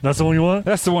go. That's the one you want?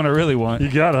 That's the one I really want. You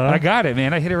got it, huh? I got it,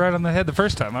 man. I hit it right on the head the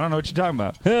first time. I don't know what you're talking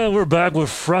about. Yeah, we're back with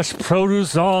Fresh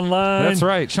Produce Online. That's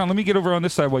right. Sean, let me get over on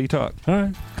this side while you talk. All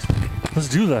right. Let's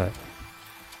do that.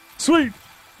 Sweet.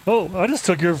 Oh, I just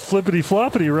took your flippity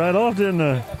floppity right off, didn't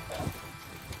I?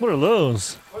 What are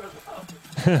those?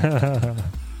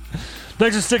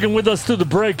 Thanks for sticking with us through the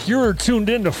break. You're tuned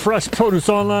in to Fresh Produce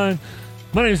Online.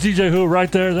 My name is DJ Who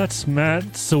right there. That's Matt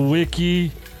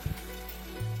Sawicki.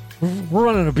 We're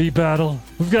running a beat battle.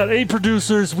 We've got 8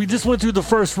 producers. We just went through the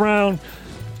first round.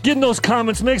 Get in those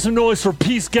comments. Make some noise for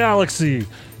Peace Galaxy,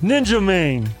 Ninja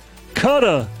Mane,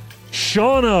 Kutta,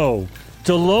 Shauno,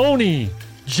 Deloney,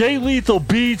 J Lethal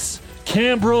Beats,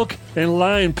 Cambrook, and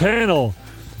Lion Panel.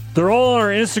 They're all on our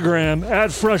Instagram,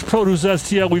 at Fresh Produce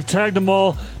STL. We've tagged them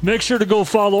all. Make sure to go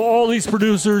follow all these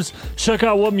producers. Check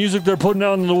out what music they're putting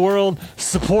out in the world.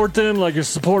 Support them like you're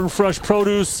supporting Fresh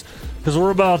Produce. Because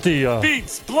we're about the...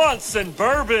 Beats, blunts, and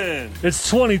bourbon. It's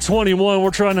 2021.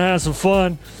 We're trying to have some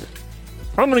fun.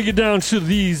 I'm going to get down to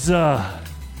these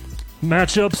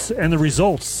matchups and the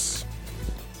results.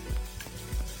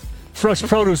 Fresh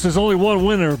Produce, there's only one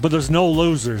winner, but there's no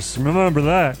losers. Remember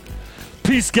that.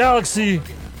 Peace Galaxy.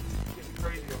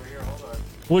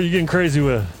 What are you getting crazy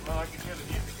with?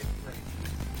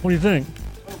 What do you think?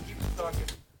 Oh, keep talking.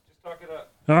 Just talk it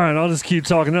up. All right, I'll just keep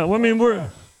talking up. I mean,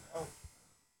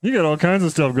 you got all kinds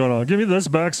of stuff going on. Give me this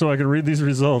back so I can read these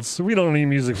results. We don't need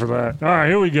music for that. All right,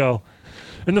 here we go.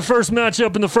 In the first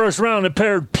matchup in the first round, it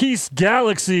paired Peace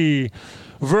Galaxy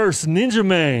versus Ninja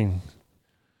Mane.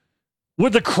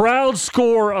 With a crowd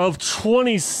score of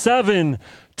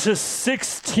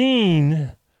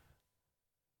 27-16,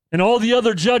 and all the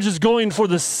other judges going for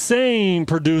the same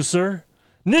producer,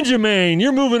 Ninja Mane,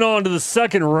 you're moving on to the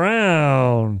second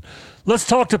round. Let's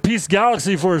talk to Peace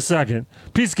Galaxy for a second.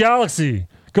 Peace Galaxy,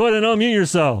 go ahead and unmute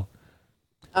yourself.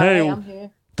 Hey, I'm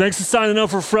here. Thanks for signing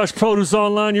up for Fresh Produce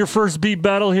Online, your first beat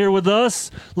battle here with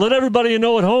us. Let everybody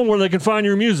know at home where they can find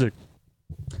your music.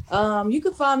 You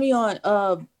can find me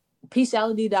on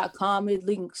peaceality.com. It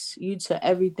links you to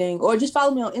everything. Or just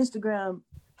follow me on Instagram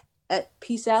at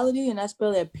Peaceality, and I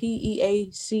spell it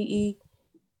Peaceality.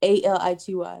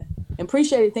 And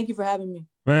appreciate it. Thank you for having me.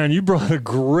 Man, you brought a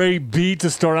great beat to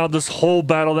start out this whole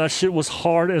battle. That shit was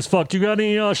hard as fuck. You got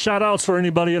any shout outs for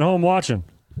anybody at home watching?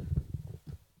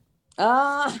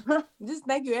 Just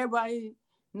thank you, everybody.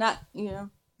 Not,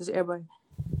 just everybody.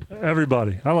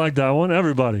 Everybody. I like that one.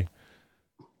 Everybody.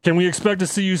 Can we expect to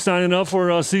see you signing up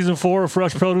for season 4 of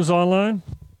Fresh Produce Online?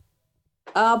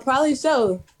 Probably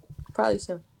so.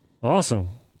 Awesome.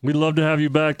 We'd love to have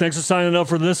you back. Thanks for signing up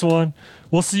for this one.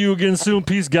 We'll see you again soon.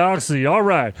 Peace Galaxy. All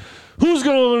right. Who's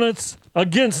going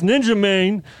against Ninja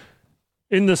Mane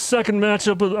in the second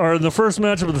matchup or the first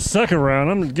matchup of the second round?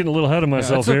 I'm getting a little ahead of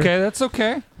myself here. That's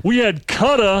okay. We had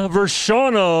Kutta versus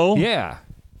Shauno. Yeah.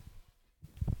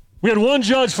 We had one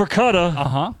judge for Kutta.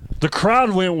 Uh-huh. The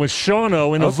crowd went with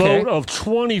Shauno in a vote of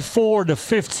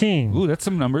 24-15. Ooh, that's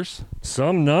some numbers.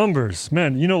 Some numbers.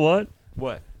 Man, you know what?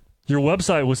 What? Your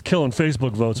website was killing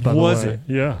Facebook votes, by the way. Was it?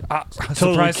 Yeah.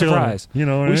 Totally surprise. You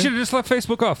know what I mean? We should have just left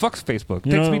Facebook off. Fuck Facebook.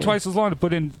 Takes me twice as long to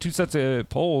put in 2 sets of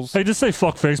polls. Hey, just say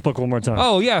fuck Facebook one more time.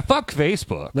 Oh, yeah. Fuck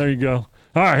Facebook. There you go.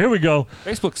 All right, here we go.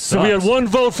 Facebook sucks. So we had one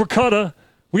vote for Kutta.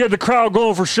 We had the crowd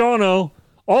going for Shauno.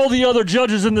 All the other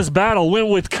judges in this battle went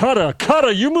with Kutta.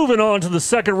 Kutta, you're moving on to the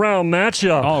second round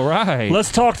matchup. All right.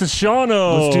 Let's talk to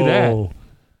Shauno. Let's do that.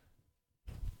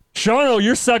 Shauno,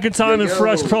 your second time in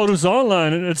Fresh Produce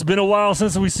Online. It's been a while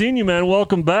since we've seen you, man.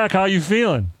 Welcome back. How you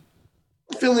feeling?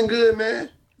 Feeling good, man.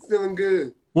 Feeling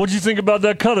good. What'd you think about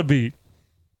that Kutta beat?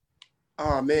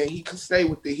 Oh, man, he could stay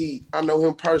with the heat. I know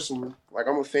him personally. Like,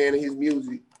 I'm a fan of his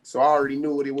music, so I already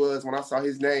knew what it was when I saw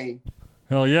his name.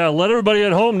 Hell yeah. Let everybody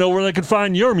at home know where they can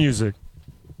find your music.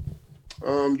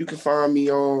 You can find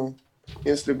me on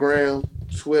Instagram,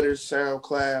 Twitter,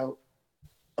 SoundCloud,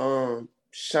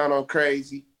 Shauno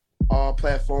Crazy, all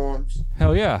platforms.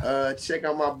 Hell yeah. Check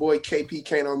out my boy KP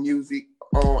Kano Music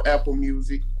on Apple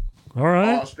Music. All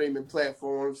right. All streaming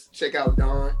platforms. Check out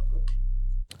Don.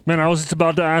 Man, I was just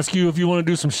about to ask you if you want to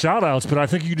do some shout outs, but I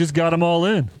think you just got them all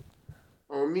in.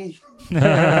 On me. All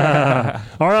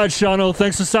right, Shauno,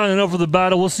 thanks for signing up for the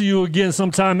battle. We'll see you again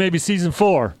sometime, maybe season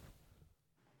 4.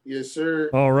 Yes, sir.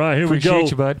 All right, here Appreciate we go.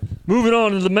 You, bud. Moving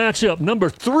on to the matchup number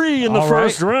 3 in the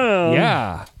first round.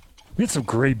 Yeah. We had some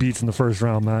great beats in the first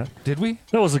round, Matt. Did we?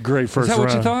 That was a great first round.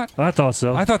 Is that what you thought? I thought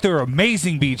so. I thought they were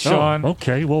amazing beats, Sean. Oh,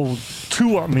 okay, well,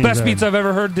 2 up me. Best beats I've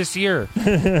ever heard this year.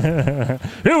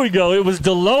 Here we go. It was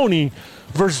Deloney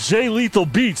versus J Lethal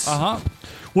Beats. Uh-huh.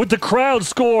 With the crowd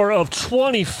score of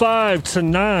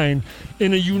 25-9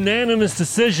 in a unanimous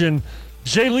decision,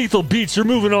 Jay Lethal Beats, you're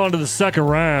moving on to the second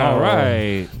round. All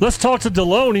right. Let's talk to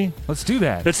Deloney. Let's do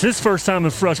that. It's his first time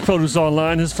in Fresh Produce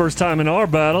Online, his first time in our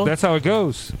battle. That's how it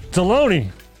goes. Deloney,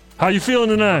 how you feeling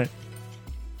tonight?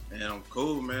 Man, I'm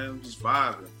cool, man. I'm just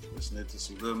vibing, listening to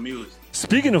some good music.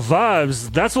 Speaking of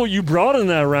vibes, that's what you brought in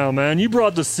that round, man. You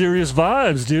brought the serious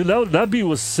vibes, dude. That beat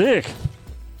was sick.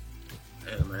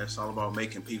 Yeah, man, it's all about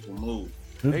making people move.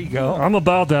 There you go. I'm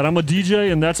about that. I'm a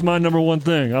DJ, and that's my number one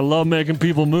thing. I love making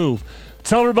people move.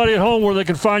 Tell everybody at home where they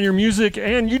can find your music,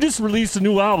 and you just released a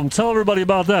new album. Tell everybody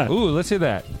about that. Ooh, let's hear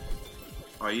that.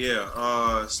 Oh,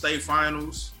 yeah. State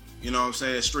Finals, you know what I'm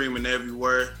saying? Streaming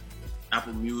everywhere.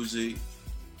 Apple Music,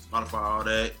 Spotify, all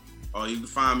that. You can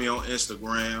find me on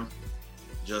Instagram,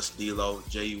 just D-Lo,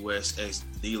 JUSX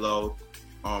D-Lo.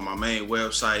 On my main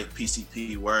website,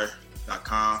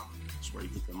 pcpwear.com. That's where you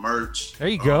get the merch. There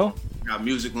you go. Got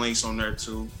music links on there,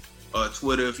 too.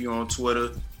 Twitter, if you're on Twitter.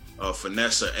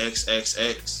 Vanessa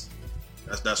XXX.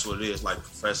 That's what it is, like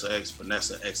Professor X,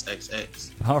 Vanessa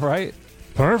XXX. All right.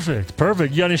 Perfect.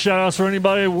 You got any shout outs for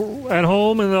anybody at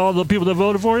home and all the people that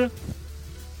voted for you?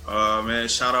 Man,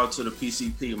 shout out to the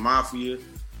PCP Mafia.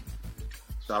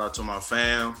 Shout out to my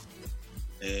fam.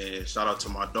 And shout out to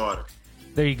my daughter.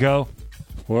 There you go.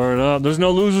 Word up. There's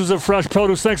no losers of Fresh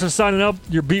Produce. Thanks for signing up.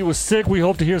 Your beat was sick. We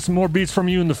hope to hear some more beats from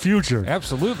you in the future.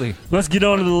 Absolutely. Let's get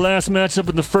on to the last matchup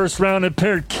in the first round. It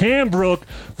paired Cambrook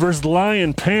versus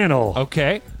Lion Panel.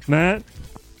 Okay. Matt?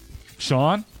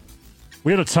 Sean?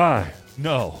 We had a tie.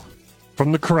 No.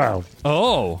 From the crowd.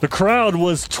 Oh. The crowd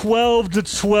was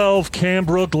 12-12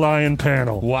 Cambrook Lion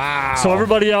Panel. Wow. So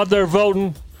everybody out there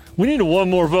voting, we need one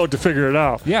more vote to figure it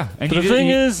out. Yeah. And but the thing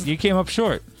is, you came up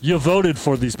short. You voted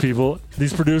for these people,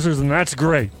 these producers, and that's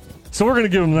great. So we're going to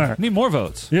give them that. Need more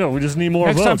votes. Yeah, we just need more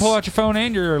votes. Next time, pull out your phone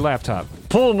and your laptop.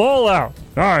 Pull them all out.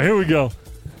 All right, here we go.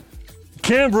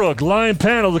 Cambrook, Lion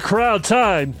Panel, the crowd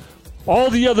tied. All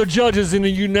the other judges in a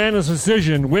unanimous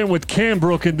decision went with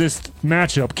Cambrook in this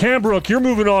matchup. Cambrook, you're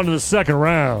moving on to the second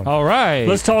round. All right.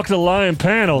 Let's talk to Lion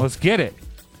Panel. Let's get it.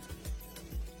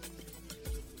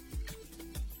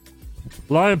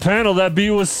 Lion Panel, that beat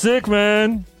was sick,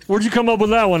 man. Where'd you come up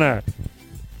with that one at?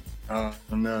 I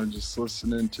don't know, just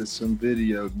listening to some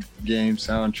video game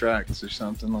soundtracks or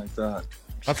something like that.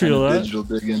 I feel that. Digital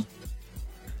digging.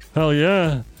 Hell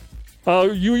yeah.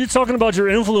 You talking about your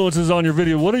influences on your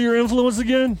video. What are your influences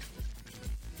again?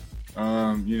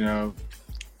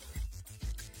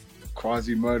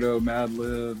 Quasimodo,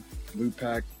 Madlib,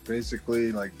 Lupac,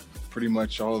 basically like pretty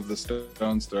much all of the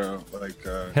Stones throw.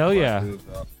 Hell yeah.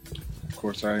 Of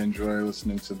course, I enjoy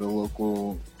listening to the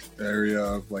local area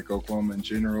of like Oklahoma in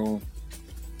general.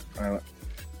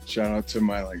 Shout out to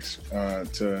my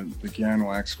to the Gan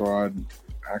Wax Squad,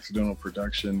 Accidental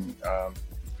Production,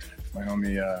 my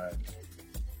homie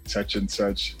Such and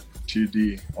Such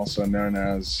 2D, also known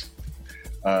as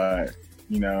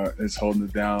is holding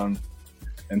it down,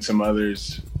 and some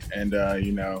others, and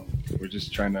we're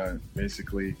just trying to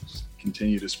basically just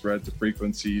continue to spread the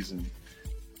frequencies and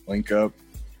link up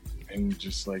and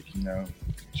just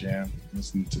jam,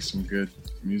 listen to some good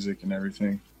music and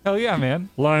everything. Hell yeah, man.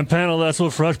 Lion Panel, that's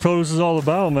what Fresh Produce is all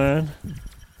about, man.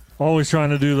 Always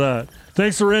trying to do that.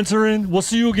 Thanks for entering. We'll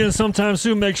see you again sometime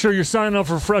soon. Make sure you're signing up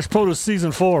for Fresh Produce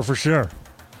Season 4 for sure.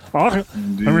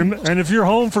 And if you're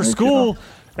home for school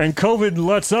and COVID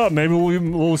lets up, maybe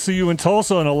we'll see you in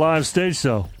Tulsa on a live stage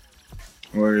show.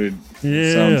 Word.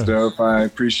 Yeah. Sounds dope. I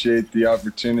appreciate the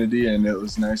opportunity, and it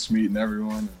was nice meeting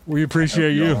everyone. We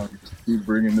appreciate you. Keep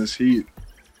bringing this heat.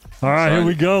 All right, here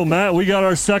we go, Matt. We got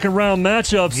our second round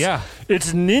matchups. Yeah.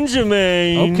 It's Ninja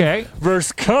Mane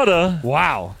versus Kutta.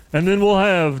 Wow. And then we'll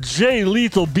have Jay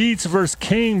Lethal Beats versus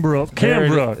Cambrook.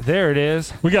 There it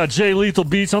is. We got Jay Lethal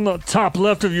Beats on the top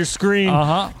left of your screen.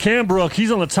 Cambrook,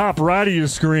 he's on the top right of your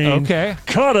screen. Okay.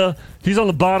 Kutta, he's on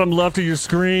the bottom left of your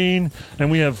screen. And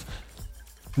we have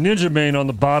Ninja Mane on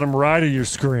the bottom right of your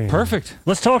screen. Perfect.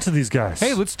 Let's talk to these guys.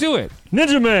 Hey, let's do it.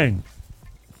 Ninja Mane.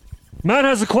 Matt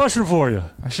has a question for you.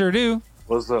 I sure do.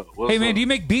 What's up? Hey, man, do you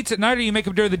make beats at night or you make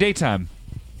them during the daytime?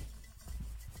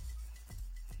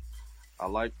 I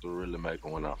like to really make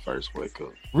them when I first wake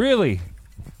up. Really?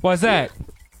 Why's that?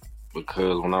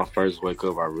 Because when I first wake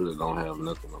up, I really don't have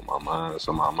nothing on my mind,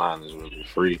 so my mind is really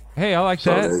free. Hey, I like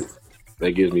that.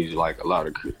 That gives me like a lot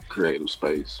of creative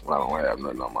space when I don't have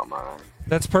nothing on my mind.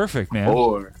 That's perfect, man.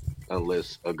 Or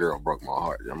unless a girl broke my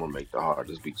heart, I'm gonna make the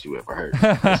hardest beat you ever heard.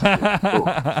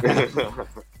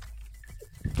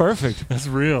 Perfect. That's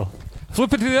real.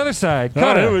 Flip it to the other side. All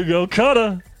right, here we go.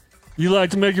 Kutta. You like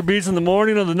to make your beats in the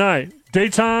morning or the night?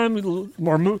 Daytime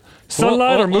or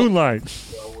sunlight or moonlight?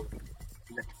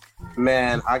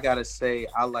 Man, I gotta say,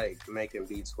 I like making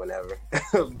beats whenever,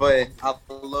 but I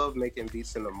love making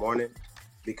beats in the morning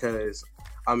because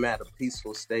I'm at a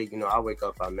peaceful state. You know, I wake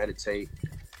up, I meditate,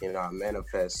 you know, I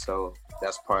manifest. So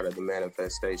that's part of the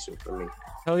manifestation for me.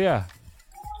 Hell yeah.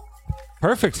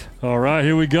 Perfect. All right,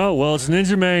 here we go. Well, it's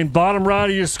Ninja Mane, bottom right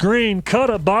of your screen.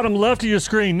 Kutta, bottom left of your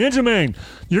screen. Ninja Mane,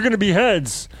 you're going to be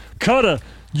heads. Kutta,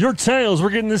 your tails.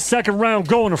 We're getting this second round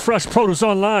going to Fresh Produce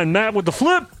Online. Matt with the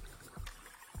flip.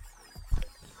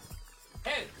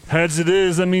 Heads it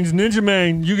is. That means Ninja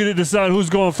Mane, you get to decide who's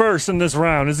going first in this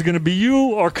round. Is it going to be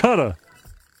you or Kutta?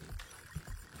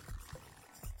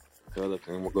 Kutta,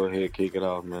 I'm going to go ahead and kick it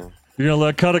off, man. You're going to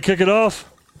let Kutta kick it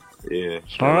off? Yeah.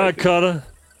 All right, Kutta.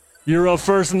 You're up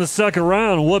first in the second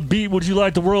round. What beat would you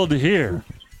like the world to hear?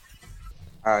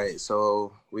 All right,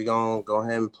 so we're going to go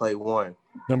ahead and play one.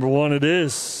 Number one it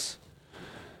is.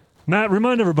 Matt,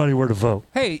 remind everybody where to vote.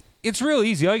 Hey, it's real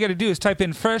easy. All you got to do is type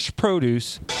in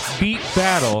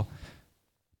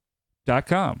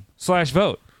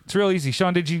freshproducebeatbattle.com/vote. It's real easy.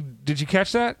 Sean, did you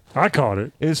catch that? I caught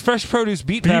it. It's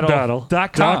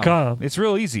freshproducebeatbattle.com. It's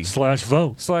real easy.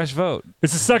 /vote.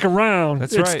 It's the second round.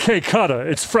 That's it's right. K Kutta.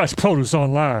 It's Fresh Produce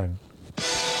Online.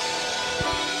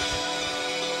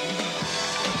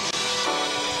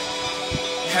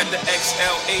 Had the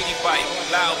XL80 bike,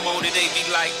 loud motor, they be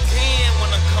like, damn,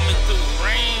 when I'm coming through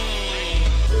rain.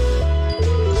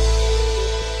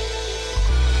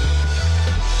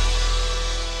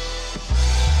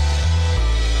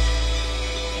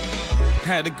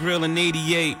 Had the grill in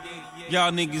 88,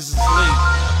 y'all niggas is late.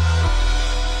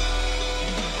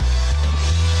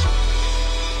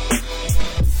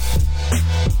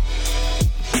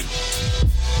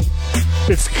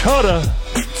 It's Kutta.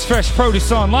 It's Fresh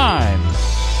Produce Online.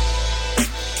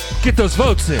 Get those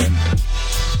votes in.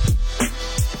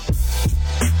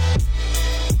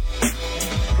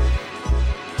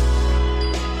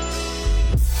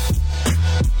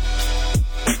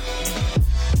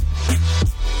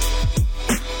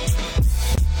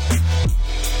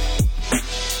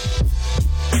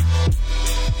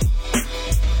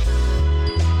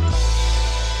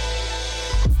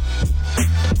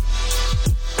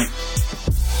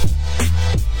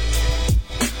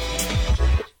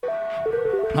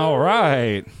 All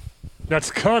right. That's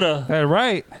Kutta. All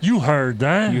right. You heard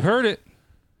that. You heard it.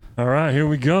 All right, here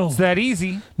we go. It's that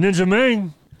easy. Ninja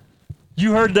Mane,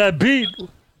 you heard that beat.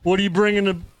 What are you bringing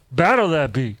to battle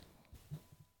that beat?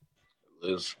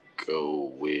 Let's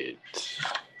go with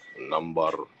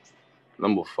number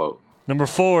 4. Number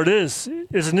 4 it is.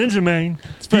 It's Ninja Mane.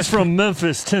 He's from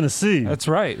Memphis, Tennessee. That's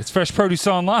right. It's Fresh Produce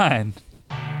Online.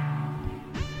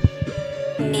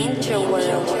 Ninja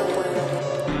World.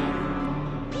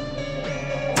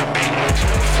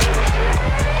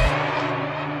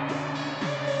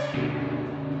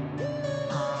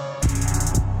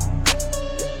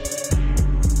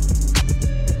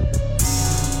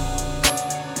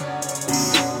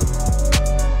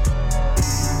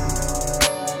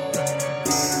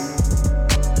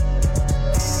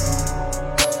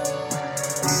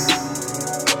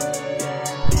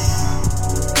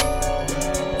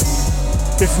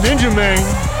 It's Ninja Mane.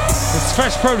 It's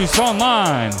Fresh Produce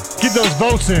Online. Get those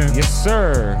votes in. Yes,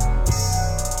 sir.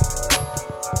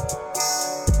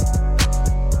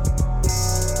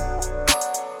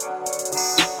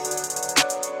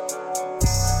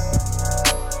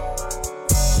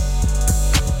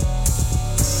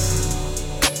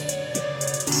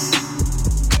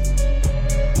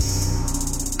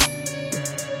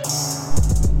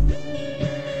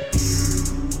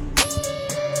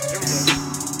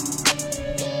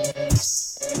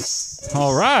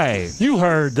 All right. You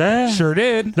heard that. Sure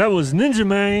did. That was Ninja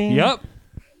Mane. Yep.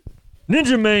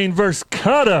 Ninja Mane versus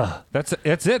Kutta. That's it.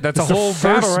 That's It's a whole the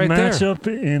first battle right there. matchup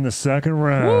in the second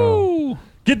round. Woo!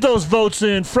 Get those votes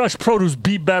in.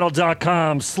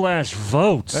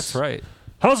 freshproducebeatbattle.com/votes. That's right.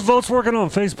 How's votes working on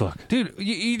Facebook? Dude,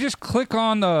 you just click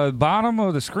on the bottom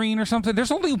of the screen or something.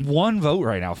 There's only one vote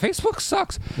right now. Facebook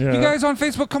sucks. Yeah. You guys on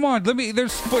Facebook, come on.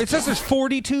 It says there's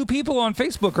 42 people on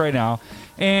Facebook right now,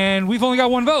 and we've only got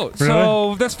one vote. Really?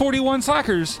 So that's 41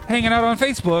 slackers hanging out on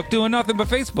Facebook doing nothing but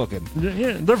Facebooking.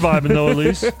 Yeah, they're vibing though. At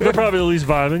least they're probably at least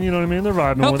vibing. You know what I mean? They're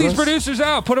vibing. Help with these us. producers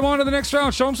out. Put them on to the next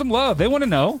round. Show them some love. They want to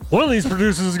know. One of these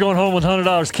producers is going home with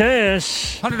 $100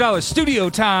 cash. $100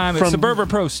 studio time at From- Suburban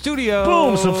Pro Studio.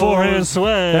 Boom! Some forehand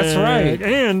swag. That's right.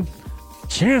 And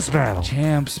Champs Battle.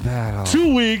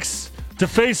 2 weeks to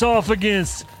face off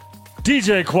against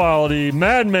DJ Quality,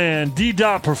 Madman, D.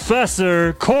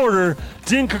 Professor, Quarter,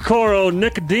 Din Kokoro,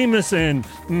 Nicodemus, and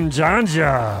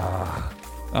Njanja.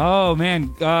 Oh man,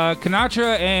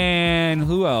 Kanatra and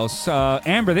who else?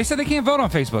 Amber. They said they can't vote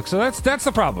on Facebook, so that's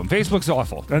the problem. Facebook's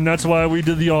awful, and that's why we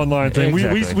did the online thing.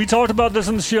 Exactly. We talked about this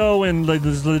in the show, and they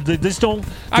just don't.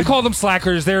 I call them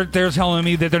slackers. They're telling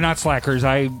me that they're not slackers.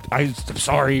 I'm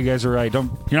sorry, you guys are right. You're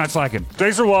not slacking.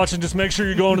 Thanks for watching. Just make sure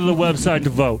you're going to the website to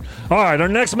vote. All right, our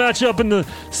next matchup in the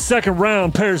second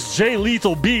round pairs Jay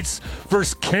Lethal Beats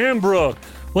versus Cam Brook.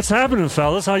 What's happening,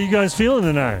 fellas? How you guys feeling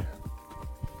tonight?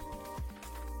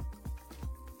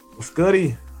 What's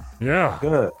goody? Yeah.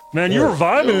 Good. Man, you were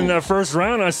vibing in that first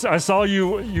round. I saw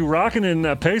you rocking in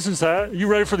that Pacers hat. You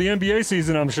ready for the NBA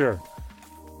season, I'm sure.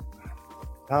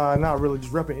 Not really.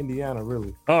 Just repping Indiana,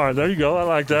 really. All right, there you go. I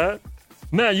like that.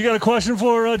 Matt, you got a question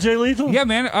for Jay Lethal? Yeah,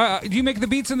 man. Do you make the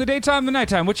beats in the daytime, the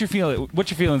nighttime? What's your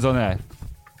feelings on that?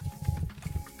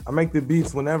 I make the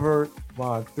beats whenever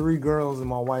my 3 girls and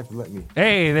my wife let me.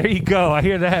 Hey, there you go. I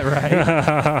hear that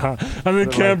right. I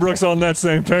think Cam Brook's on that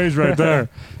same page right there.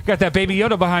 Got that Baby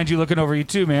Yoda behind you looking over you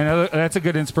too, man. That's a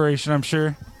good inspiration, I'm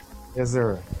sure. Yes,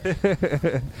 sir.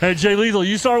 Hey, Jay Lethal,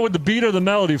 you start with the beat or the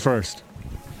melody first?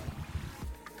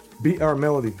 Beat or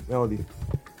melody? Melody.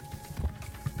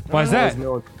 Why is that?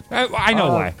 I know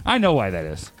why. I know why that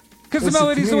is. Because the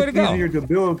melody's the way to go.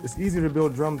 It's easier to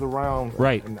build drums around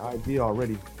an idea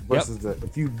already versus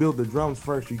if you build the drums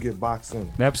first, you get boxed in.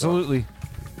 Absolutely.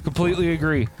 Completely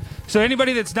agree. So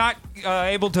anybody that's not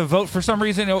able to vote for some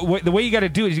reason, the way you got to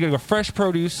do it is you got to go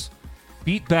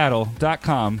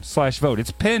freshproducebeatbattle.com/vote.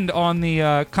 It's pinned on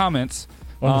the comments.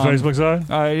 On the Facebook side?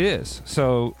 It is.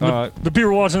 So the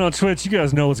people watching on Twitch, you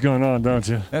guys know what's going on, don't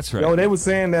you? That's right. Yo, they were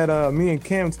saying that me and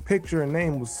Cam's picture and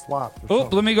name was swapped. Oh,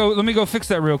 let me go fix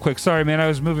that real quick. Sorry, man, I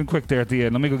was moving quick there at the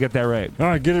end. Let me go get that right. All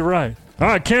right, get it right. All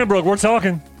right, Cam Brook, we're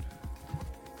talking.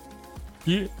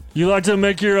 You like to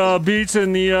make your beats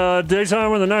in the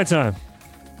daytime or the nighttime?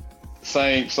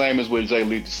 Same as what Jay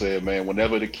Lethal said, man.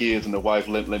 Whenever the kids and the wife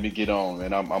let me get on,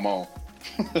 man, I'm on.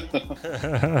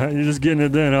 You're just getting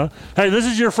it then, huh? Hey, this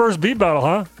is your first beat battle,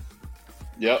 huh?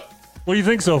 Yep. What do you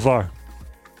think so far?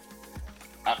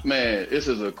 Man, this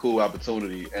is a cool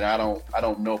opportunity, and I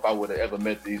don't know if I would have ever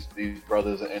met these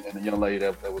brothers and the young lady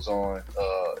that was on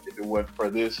if it wasn't for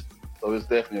this. So it's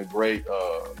definitely a great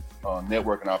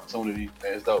networking opportunity,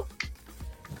 and it's dope.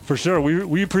 For sure.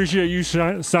 We appreciate you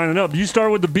signing up. Do you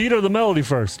start with the beat or the melody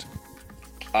first?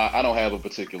 I don't have a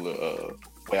particular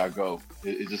way I go.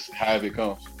 It's just however it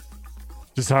comes.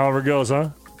 Just however it goes,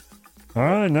 huh? All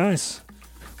right, nice.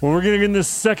 Well, we're getting in this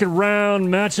second round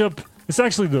matchup. It's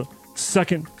actually the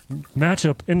second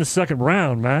matchup in the second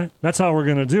round, Matt. That's how we're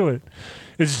going to do it.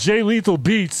 It's Jay Lethal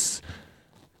Beats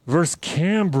versus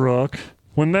Cam Brook.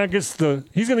 When Matt gets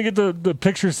he's going to get the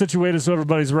picture situated so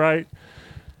everybody's right.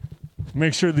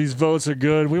 Make sure these votes are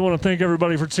good. We want to thank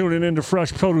everybody for tuning in to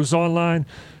Fresh Produce Online.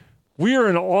 We are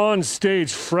an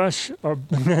on-stage fresh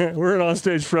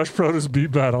produce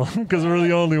beat battle because we're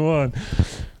the only one.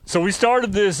 So we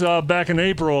started this back in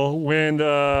April when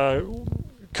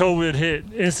COVID hit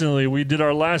instantly. We did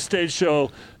our last stage show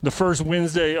the first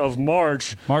Wednesday of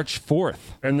March 4th.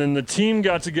 And then the team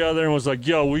got together and was like,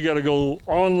 yo, we got to go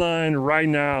online right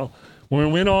now. When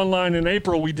we went online in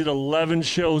April, we did 11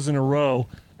 shows in a row.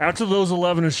 After those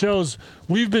 11 shows,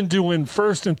 we've been doing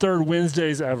first and third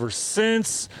Wednesdays ever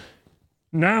since.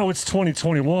 Now it's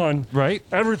 2021. Right.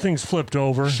 Everything's flipped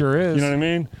over. Sure is. You know what I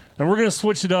mean? And we're going to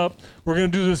switch it up. We're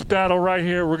going to do this battle right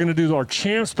here. We're going to do our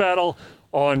champs battle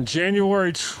on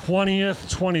January 20th,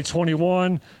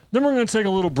 2021. Then we're going to take a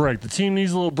little break. The team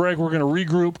needs a little break. We're going to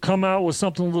regroup, come out with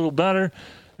something a little better,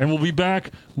 and we'll be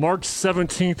back March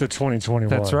 17th of 2021.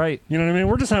 That's right. You know what I mean?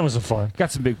 We're just having some fun.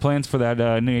 Got some big plans for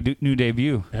that new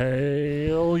debut.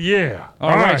 Hell yeah. All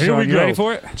right, here Sean, we go. You ready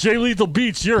for it? Jay Lethal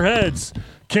Beats, your heads.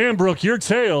 Cam Brook, your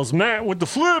tails. Matt with the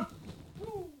flip.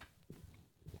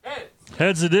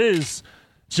 Heads it is.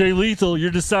 Jay Lethal,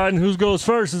 you're deciding who goes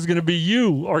first. Is it going to be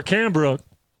you or Cam Brook?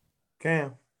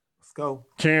 Cam, let's go.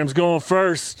 Cam's going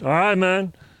first. All right,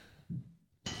 man.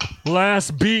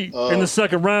 Last beat in the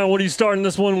second round. What are you starting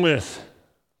this one with?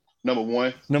 Number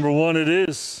one. Number one it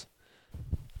is.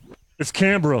 It's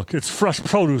Cam Brook. It's Fresh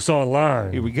Produce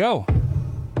Online. Here we go.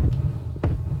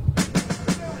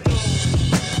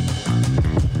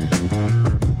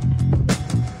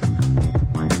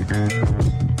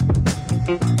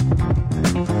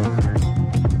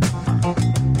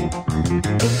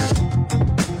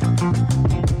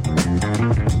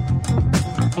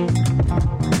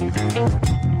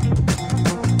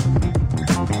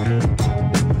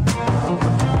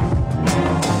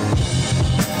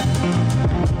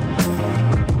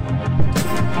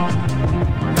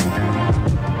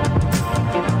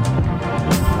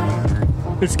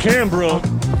 It's Cam Brook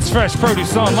It's Fresh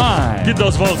Produce Online. Get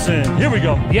those votes in. Here we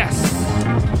go. Yes.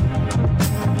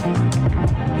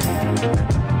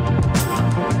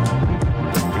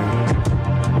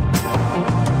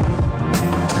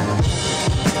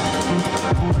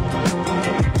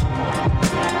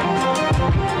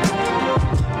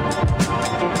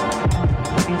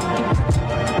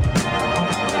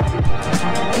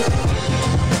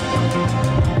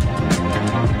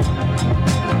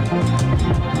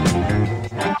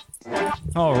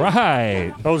 All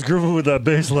right. I was grooving with that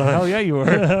bass line. Hell yeah, you were.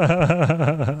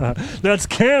 That's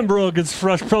Cambrook. It's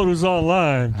Fresh Produce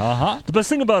Online. Uh-huh. The best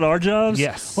thing about our jobs,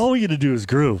 yes, all we get to do is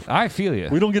groove. I feel you.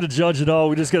 We don't get to judge at all.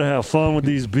 We just got to have fun with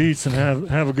these beats and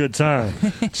have a good time.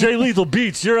 Jay Lethal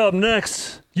Beats, you're up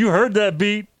next. You heard that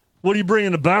beat. What are you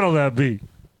bringing to battle that beat?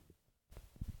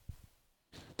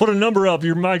 Put a number up.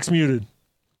 Your mic's muted.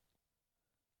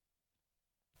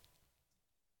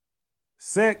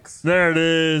 6. There it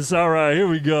is. All right, here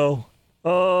we go.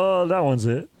 That one's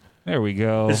it. There we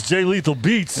go. It's Jay Lethal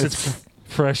Beats. It's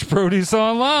Fresh Produce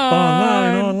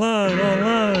Online.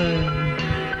 Online.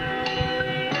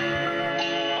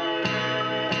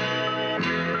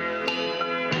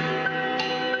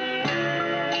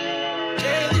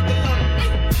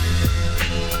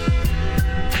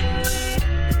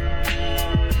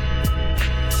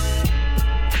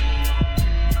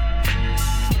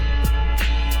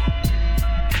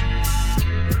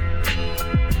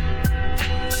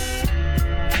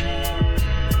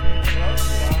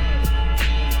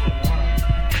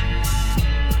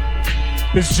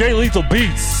 It's Jay Lethal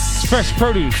Beats. Fresh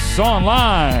Produce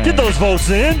Online. Get those votes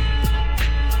in.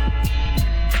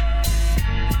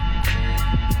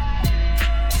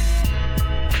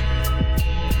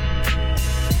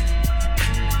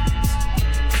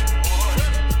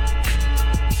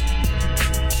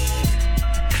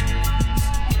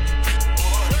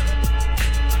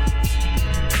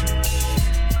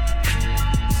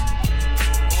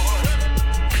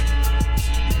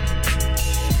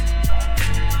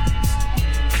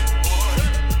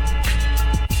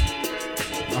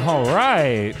 All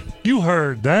right. You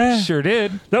heard that. Sure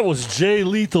did. That was Jay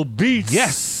Lethal Beats.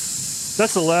 Yes.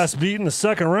 That's the last beat in the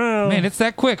second round. Man, it's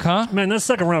that quick, huh? Man, that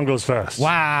second round goes fast.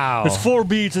 Wow. It's 4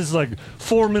 beats. It's like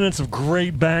 4 minutes of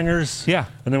great bangers. Yeah.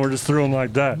 And then we're just through them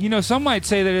like that. You know, some might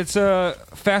say that it's a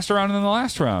faster round than the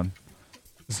last round.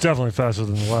 It's definitely faster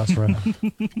than the last round.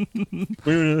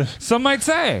 Some might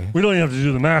say. We don't even have to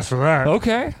do the math for that.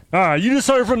 Okay. All right, you just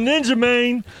heard from Ninja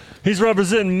Main. He's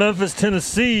representing Memphis,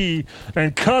 Tennessee,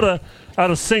 and Cutta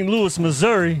out of St. Louis,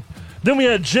 Missouri. Then we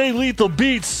had Jay Lethal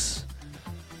Beats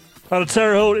out of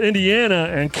Terre Haute,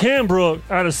 Indiana, and Cambrook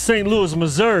out of St. Louis,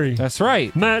 Missouri. That's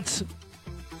right. Matt,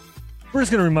 we're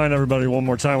just going to remind everybody one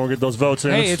more time we'll get those votes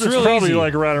in. Hey, it's real probably easy.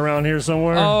 like right around here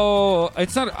somewhere. Oh,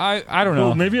 it's not. I don't know.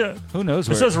 Well, maybe who knows?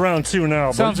 It says round 2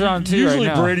 now. Sounds but round 2 Usually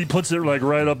right now. Brady puts it like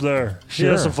right up there. Sure.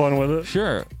 He has some fun with it.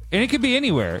 Sure. And it could be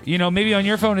anywhere. You know, maybe on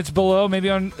your phone it's below. Maybe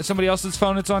on somebody else's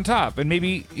phone it's on top. And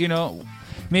maybe, you know,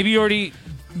 maybe you already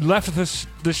left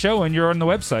the show and you're on the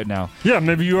website now. Yeah,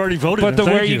 maybe you already voted. But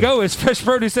where you go is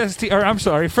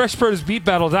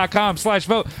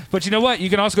freshproducestl.com/vote. But you know what? You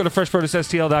can also go to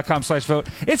freshproducestl.com/vote.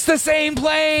 It's the same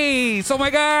place. Oh my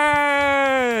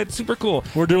God. Super cool.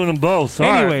 We're doing them both.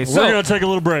 Anyway, so we're going to take a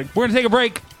little break. We're going to take a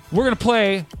break. We're going to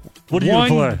play What are you going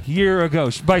to play? 1 year ago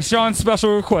by Sean's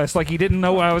special request, like he didn't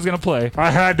know I was going to play.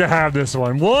 I had to have this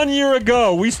one. 1 year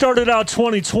ago, we started out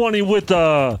 2020 with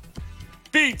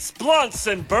Beats, blunts,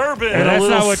 and bourbon. And that's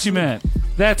not what you meant.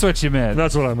 That's what you meant.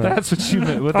 That's what I meant. That's what you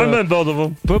meant. With I meant both of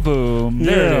them. Boom.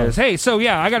 There Yeah. it is. Hey, so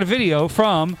yeah, I got a video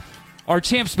from our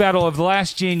champs battle of the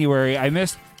last January. I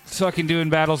missed fucking doing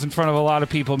battles in front of a lot of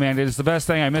people, man. It is the best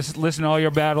thing. I miss listening to all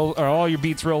your battles or all your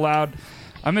beats real loud.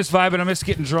 I miss vibing. I miss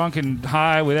getting drunk and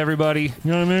high with everybody.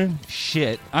 You know what I mean?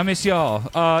 Shit. I miss y'all.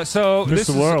 So Miss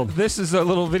the world. This is a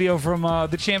little video from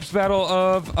the champs battle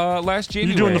of last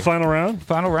January. You doing the final round?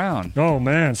 Final round. Oh,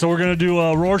 man. So we're going to do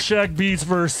Rorschach Beats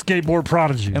versus Skateboard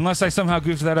Prodigy. Unless I somehow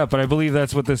goofed that up, but I believe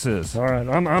that's what this is. All right.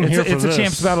 I'm here for it's this. It's a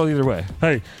champs battle either way.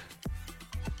 Hey,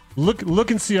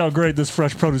 look and see how great this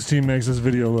Fresh Produce team makes this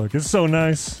video look. It's so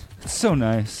nice. It's so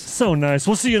nice. So nice.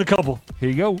 We'll see you in a couple. Here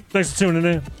you go. Thanks for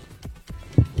tuning in.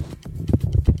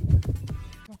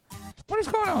 What is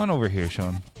going on over here,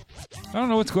 Sean? I don't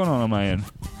know what's going on my end.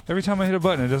 Every time I hit a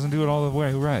button, it doesn't do it all the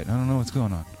way right. I don't know what's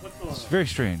going on. It's very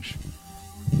strange.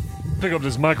 Pick up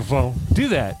this microphone. Do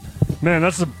that. Man,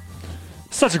 that's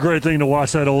such a great thing to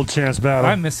watch that old chance battle.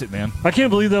 I miss it, man. I can't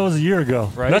believe that was a year ago.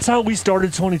 Right? That's how we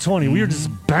started 2020. We were just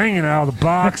banging out of the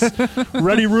box.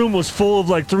 Ready Room was full of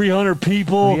like 300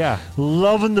 people. Yeah.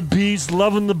 Loving the beats,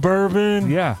 loving the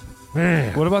bourbon. Yeah.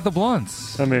 Man. What about the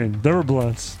blunts? I mean, there were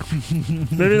blunts.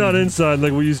 Maybe not inside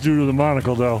like we used to do to the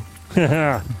monocle, though.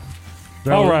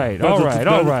 All right.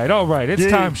 It's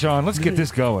time, Sean. Let's get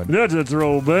this going. That's a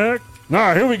throwback. All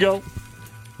right, here we go.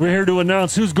 We're here to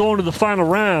announce who's going to the final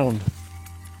round.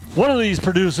 One of these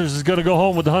producers is going to go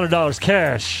home with $100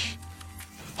 cash.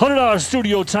 $100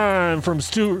 studio time from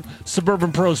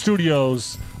Suburban Pro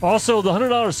Studios. Also, the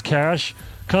 $100 cash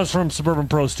comes from Suburban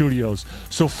Pro Studios.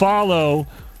 So follow.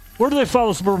 Where do they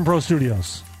follow Suburban Pro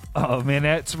Studios? Oh, man,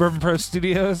 at Suburban Pro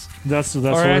Studios? That's or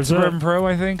where at it's Suburban at. Pro,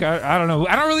 I think. I don't know.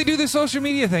 I don't really do the social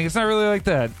media thing. It's not really like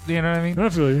that. You know what I mean? I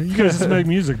feel you. You guys just make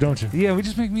music, don't you? Yeah, we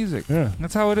just make music. Yeah.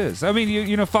 That's how it is. I mean,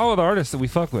 you know, follow the artists that we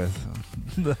fuck with.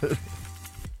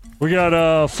 We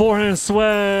got forehand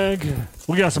swag.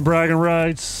 We got some bragging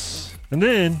rights. And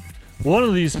then one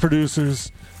of these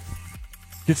producers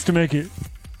gets to make it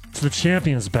to the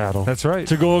champions battle. That's right.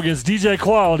 To go against DJ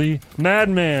Quality,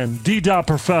 Madman, D-Dot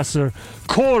Professor,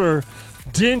 Quarter,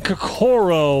 Din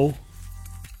Kokoro,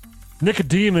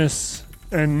 Nicodemus,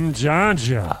 and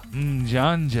Janja.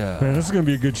 Janja. Man, this is going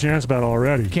to be a good chance battle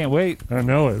already. Can't wait. I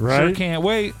know it, right? Sure can't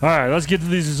wait. All right, let's get to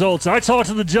these results. I talked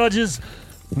to the judges.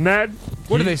 Matt,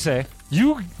 what do they say?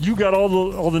 You got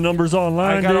all the numbers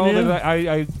online,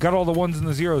 I got all the ones and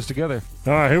the zeros together.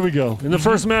 All right, here we go. In the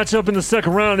first matchup in the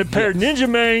second round, it paired Ninja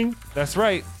Mane. That's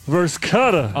right. Versus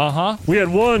Kutta. Uh-huh. We had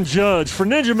one judge for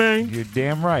Ninja Mane. You're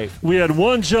damn right. We had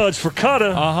one judge for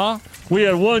Kutta. Uh-huh. We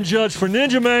had one judge for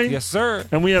Ninja Mane. Yes, sir.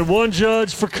 And we had one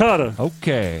judge for Kutta.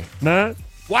 Okay. Matt?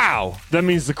 Wow. That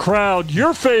means the crowd,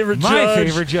 your favorite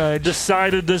judge,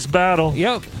 decided this battle.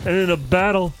 Yep. And in a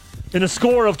battle, in a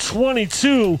score of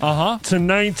 22 to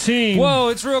 19. Whoa,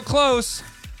 it's real close.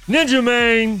 Ninja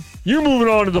Mane, you're moving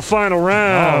on to the final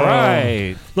round. All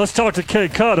right. Let's talk to K.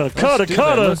 Kutta.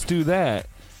 Kutta. Let's do that.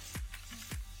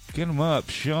 Get him up,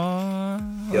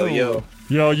 Sean. Yo.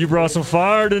 Yo, you brought some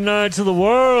fire tonight to the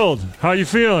world. How you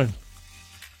feeling?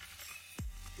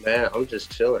 Man, I'm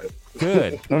just chilling.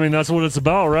 Good. I mean, that's what it's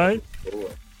about, right?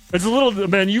 It's a little,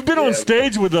 man, you've been on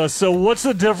stage with us, so what's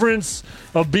the difference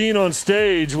of being on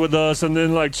stage with us and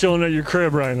then, like, chilling at your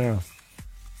crib right now?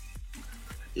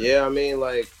 Yeah, I mean,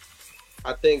 like,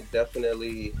 I think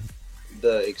definitely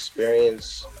the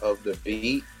experience of the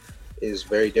beat is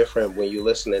very different when you're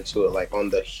listening to it, like, on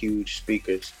the huge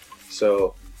speakers.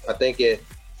 So I think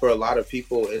for a lot of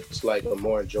people, it's, like, a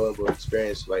more enjoyable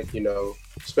experience, like, you know,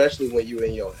 especially when you're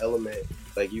in your element,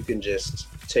 like, you can just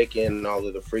take in all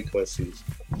of the frequencies.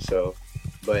 So,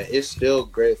 but it's still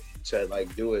great to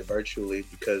like do it virtually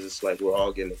because it's like we're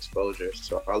all getting exposure.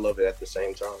 So I love it at the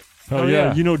same time. Oh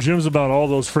yeah. You know Jim's about all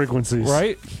those frequencies.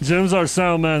 Right? Jim's our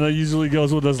sound man that usually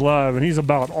goes with us live, and he's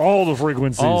about all the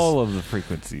frequencies. All of the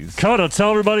frequencies. Kutta,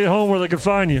 tell everybody at home where they can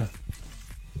find you.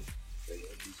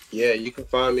 Yeah, you can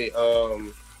find me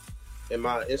in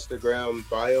my Instagram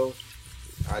bio.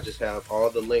 I just have all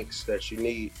the links that you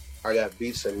need. I got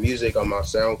beats and music on my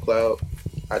SoundCloud.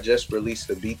 I just released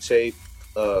the beat tape,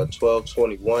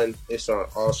 1221. It's on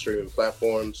all streaming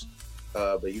platforms,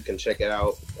 but you can check it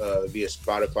out via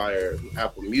Spotify or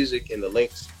Apple Music in the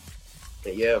links.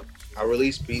 And yeah, I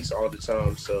release beats all the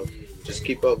time, so just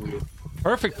keep up with me.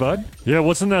 Perfect, bud. Yeah,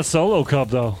 what's in that solo cup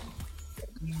though?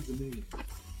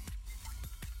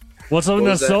 What's in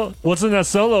that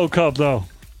solo cup though?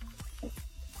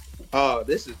 Oh,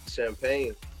 this is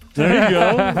champagne. There you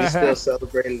go. We're still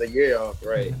celebrating the year off,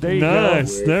 right? There you go.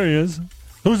 There he is.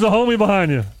 Who's the homie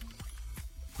behind you?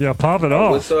 Yeah, pop it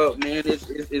off. What's up, man?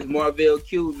 It's Marvell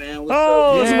Q, man. What's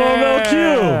up? It's Marvell Q.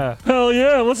 Hell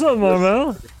yeah. What's up,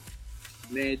 Marvell?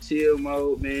 Man, chill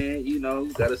mode, man. You know,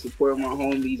 gotta support my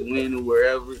homies, win or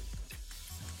wherever.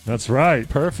 That's right.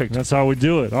 Perfect. That's how we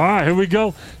do it. All right, here we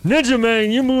go. Ninja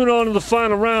Mane, you're moving on to the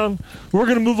final round. We're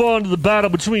going to move on to the battle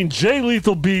between Jay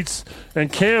Lethal Beats and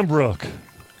Cam Brook.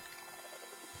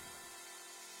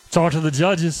 Talk to the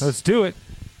judges. Let's do it.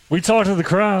 We talked to the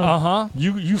crowd. Uh-huh.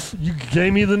 You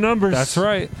gave me the numbers. That's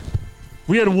right.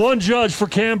 We had one judge for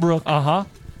Cam Brook. Uh-huh.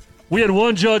 We had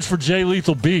one judge for Jay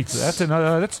Lethal Beats.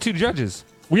 That's two judges.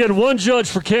 We had one judge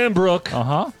for Cam Brook.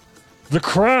 Uh-huh. The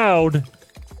crowd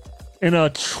in a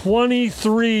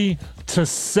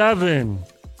 23-7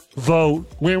 vote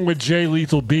went with Jay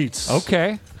Lethal Beats.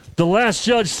 Okay. The last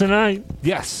judge tonight.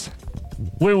 Yes.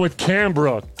 Went with Cam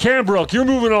Brook. Cam Brook, you're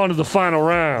moving on to the final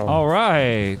round. All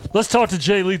right. Let's talk to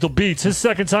Jay Lethal Beats. His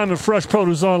second time in Fresh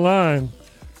Produce Online.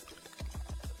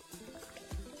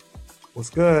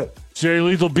 What's good? Jay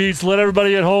Lethal Beats, let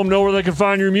everybody at home know where they can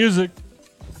find your music.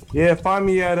 Yeah, find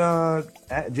me at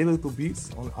Jay Lethal Beats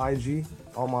on IG.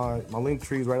 All my link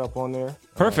trees right up on there.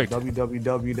 Perfect.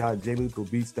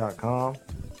 www.jlethalbeats.com.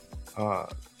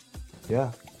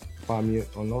 Yeah. find me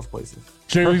on those places.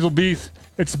 J Lethal Beats,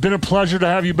 it's been a pleasure to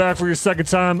have you back for your second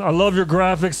time. I love your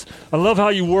graphics. I love how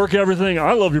you work everything.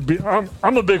 I love your beat.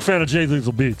 I'm a big fan of J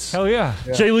Lethal Beats. Hell yeah.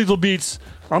 J Lethal Beats,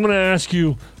 I'm going to ask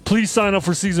you, please sign up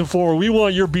for season 4. We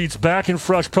want your beats back in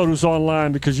Fresh Produce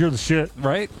Online because you're the shit.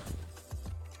 Right?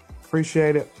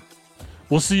 Appreciate it.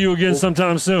 We'll see you again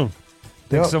sometime soon.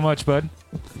 Thanks so much, bud.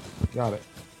 Got it.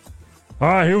 All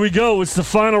right, here we go. It's the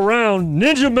final round.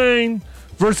 Ninja Mane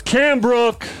versus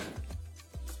Cambrook.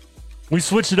 We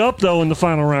switched it up, though, in the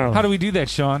final round. How do we do that,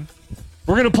 Sean?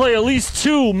 We're going to play at least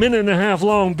 2 minute-and-a-half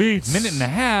long beats. Minute and a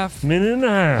half? Minute and a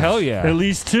half. Hell yeah. At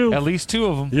least 2. At least 2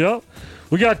 of them. Yep.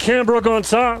 We got Cambrook on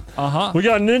top. Uh-huh. We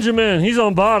got Ninja Man. He's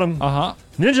on bottom. Uh-huh.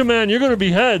 Ninja Man, you're going to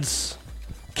be heads.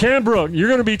 Cambrook, you're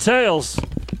going to be tails.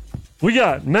 We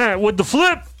got Matt with the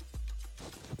flip.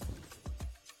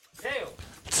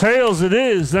 Tails it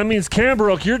is. That means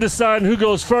Cambrook, you're deciding who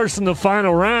goes first in the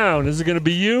final round. Is it going to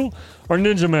be you or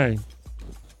Ninja Man?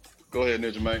 Go ahead,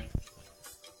 Ninja Man.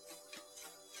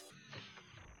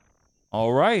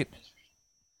 All right.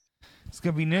 It's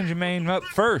going to be Ninja Mane up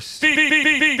first.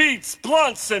 Beats,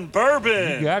 blunts, and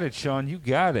bourbon. You got it, Sean. You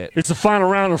got it. It's the final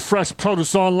round of Fresh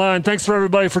Produce Online. Thanks for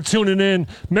everybody for tuning in.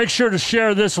 Make sure to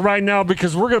share this right now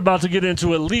because we're about to get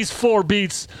into at least 4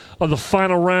 beats of the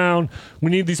final round.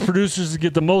 We need these producers to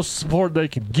get the most support they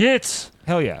can get.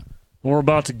 Hell yeah. We're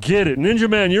about to get it. Ninja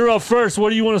Man, you're up first. What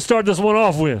do you want to start this one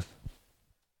off with?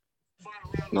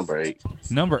 Number 8.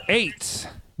 Number 8.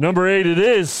 Number 8 it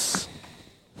is.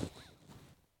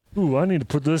 Ooh, I need to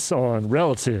put this on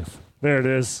relative. There it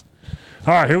is.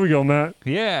 All right, here we go, Matt.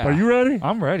 Yeah. Are you ready?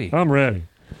 I'm ready. I'm ready.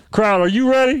 Crowd, are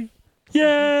you ready?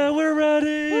 Yeah, we're ready.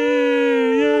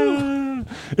 Yeah.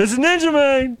 It's Ninja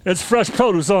Man. It's Fresh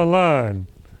Produce Online.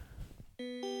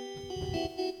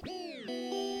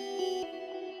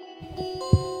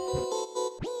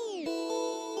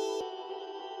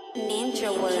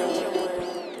 Ninja World.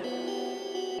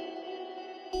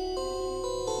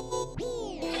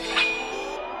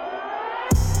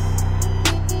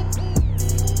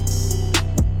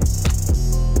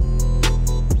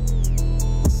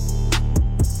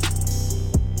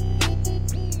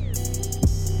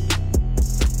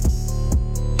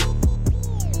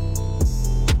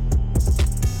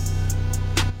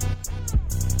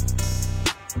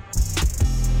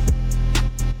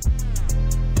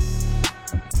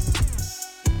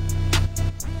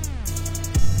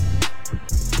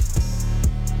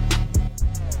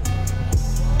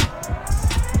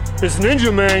 It's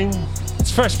Ninja Man.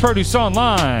 It's Fresh Produce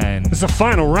Online. It's the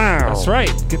final round. That's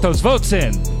right. Get those votes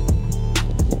in.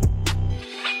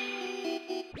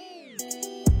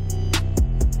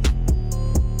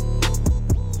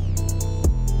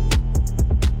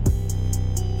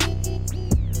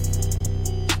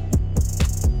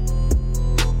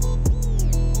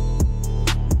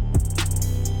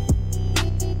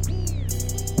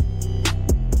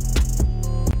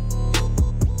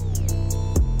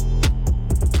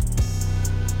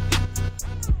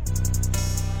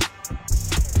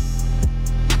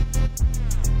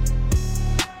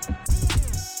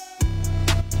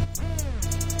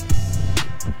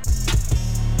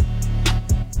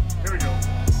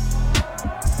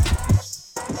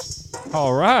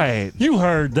 All right. You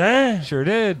heard that. Sure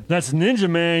did. That's Ninja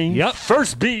Man. Yep.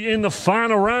 First beat in the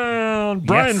final round.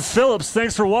 Brian Yes. Phillips,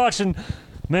 thanks for watching.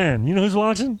 Man, you know who's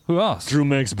watching? Who else? Drew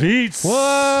Makes Beats.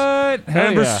 What? Hell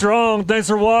Amber yeah. Strong, thanks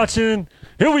for watching.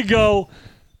 Here we go.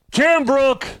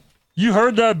 Cambrook, you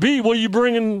heard that beat. What are you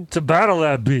bringing to battle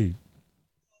that beat?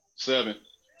 7.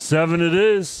 7 it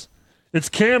is. It's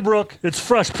Cambrook. It's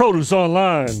Fresh Produce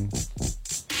Online.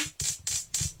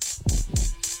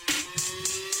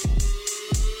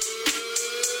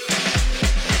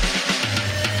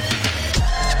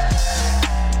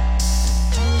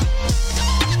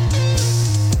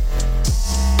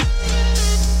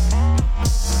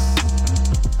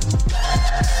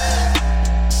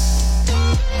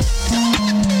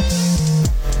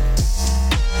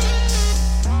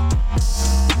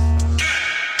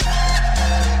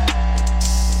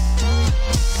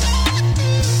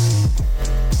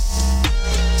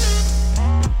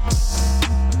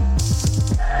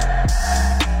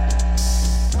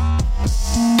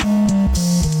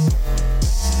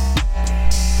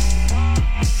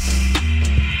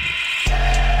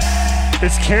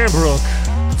 It's Cambrook.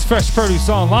 It's Fresh Produce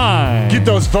Online. Get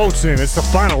those votes in. It's the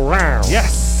final round.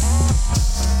 Yes.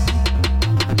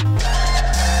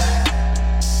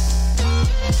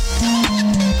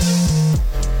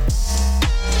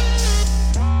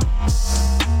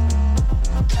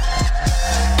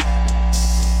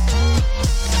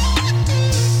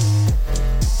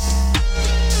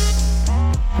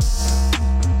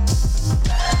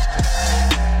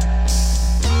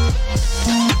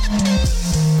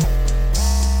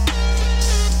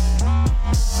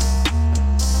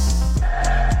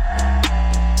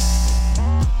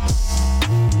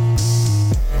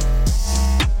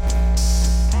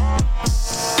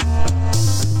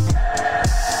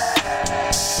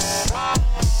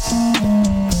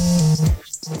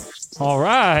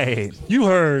 You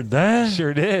heard that.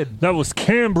 Sure did. That was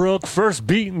Cambrook, first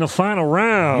beat in the final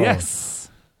round.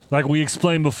 Yes. Like we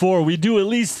explained before, we do at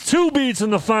least 2 beats in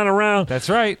the final round. That's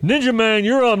right. Ninja Man,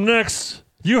 you're up next.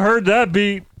 You heard that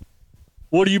beat.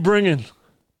 What are you bringing?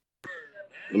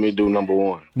 Let me do number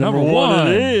 1. Number one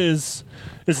it is.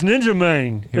 It's Ninja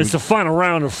Man. It's the final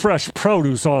round of Fresh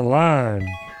Produce Online.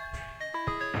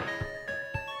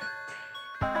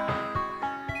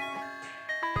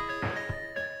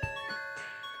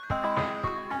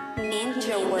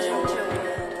 Ninja World.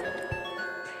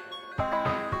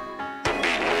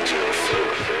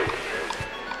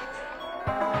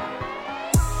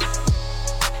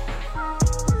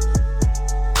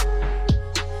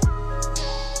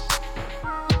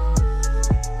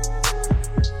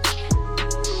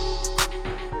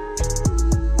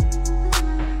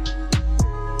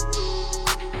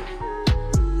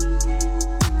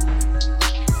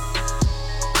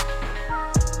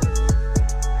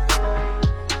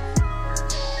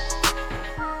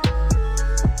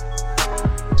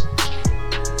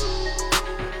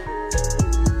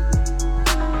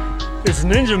 It's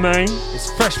Ninja Man.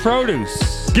 It's Fresh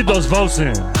Produce. Get those votes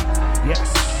in.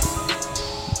 Yes.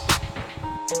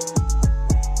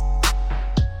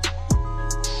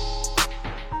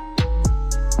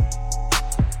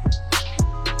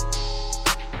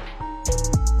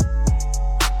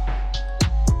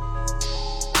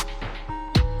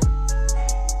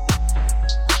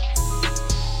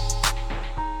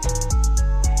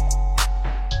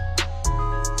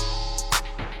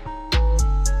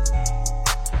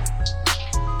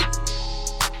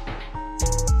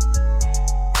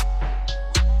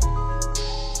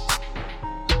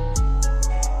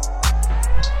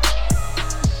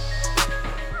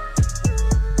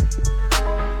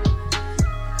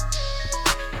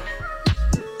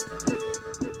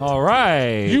 All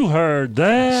right. You heard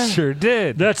that. Sure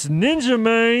did. That's Ninja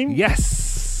Man.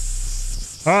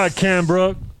 Yes. All right,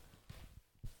 Cambrook.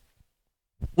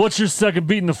 What's your second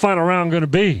beat in the final round going to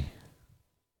be?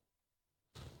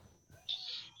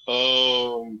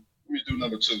 Let me do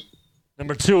number 2.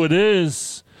 Number 2 it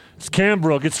is. It's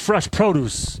Cambrook. It's Fresh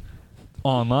Produce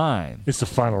Online. It's the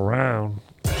final round.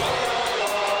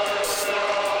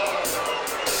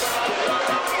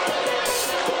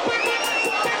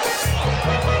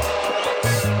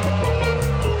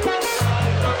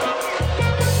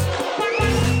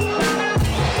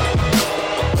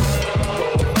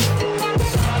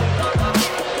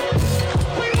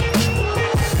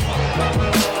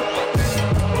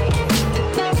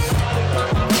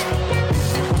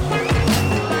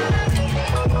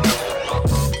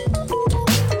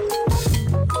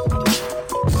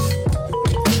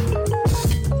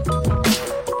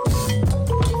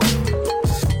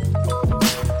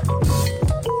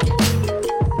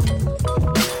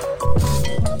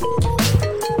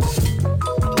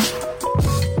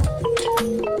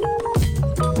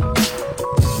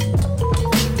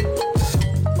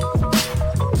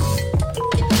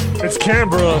 It's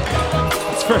Cambrook.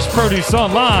 It's Fresh Produce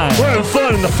Online. We're having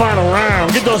fun in the final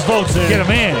round. Get those votes in. Get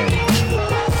them in.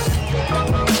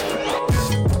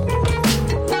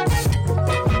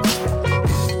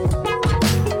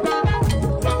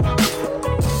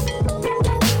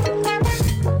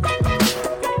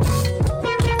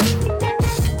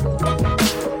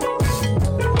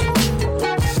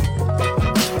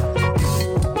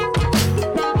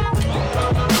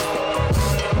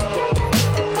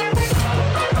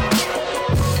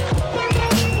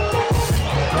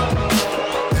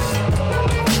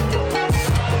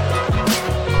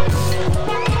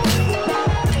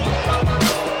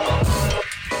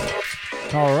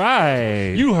 All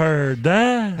right. You heard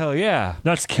that. Hell yeah.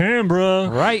 That's Canberra.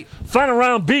 Right. Final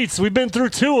round beats. We've been through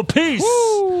 2 apiece.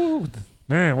 Woo.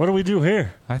 Man, what do we do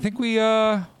here? I think we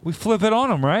flip it on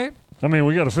them, right? I mean,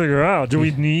 we got to figure out. Do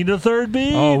we need a third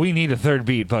beat? Oh, we need a third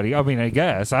beat, buddy. I mean, I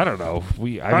guess. I don't know.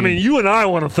 I mean, you and I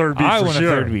want a third beat. I for want sure.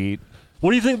 a third beat.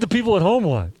 What do you think the people at home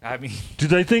want? I mean, do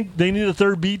they think they need a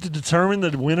third beat to determine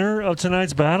the winner of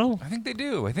tonight's battle? I think they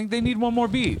do. I think they need one more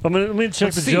beat. Let me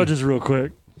check the judges real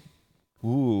quick.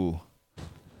 Ooh.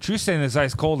 True's saying it's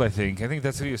ice cold, I think. I think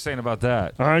that's what he was saying about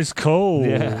that. Ice cold.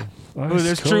 Yeah. Ice Ooh,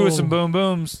 there's cold. True with some boom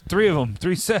booms. 3 of them.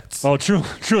 3 sets. Oh, True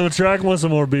on the track wants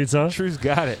some more beats, huh? True's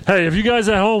got it. Hey, if you guys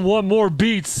at home want more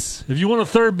beats, if you want a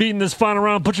third beat in this final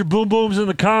round, put your boom booms in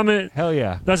the comment. Hell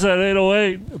yeah. That's at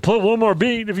 808. Put one more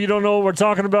beat if you don't know what we're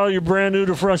talking about. You're brand new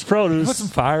to Fresh Produce. Put some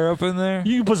fire up in there.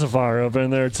 You can put some fire up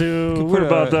in there, too. What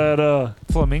about that?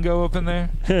 Flamingo up in there.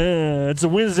 It's a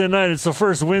Wednesday night. It's the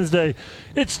first Wednesday.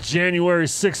 It's January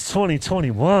 6th,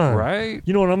 2021. Right.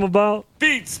 You know what I'm about?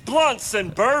 Beats, blunts,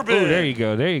 and bourbon. Oh, there you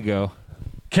go. There you go.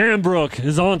 Canbrook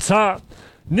is on top.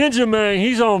 Ninja Man,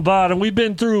 he's on bottom. We've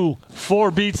been through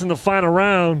 4 beats in the final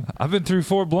round. I've been through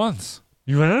 4 blunts.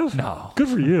 You have? No. Good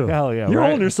for you. Hell yeah. You're right?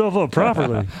 holding yourself up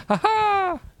properly.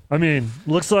 I mean,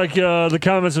 looks like the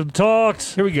comments have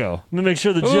talked. Here we go. Let me make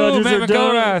sure the judges Matt are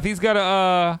done. McElrath.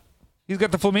 He's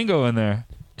got the flamingo in there.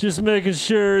 Just making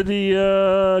sure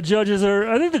the judges are.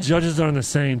 I think the judges are on the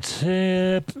same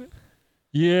tip.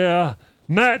 Yeah.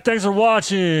 Matt, thanks for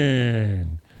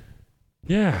watching.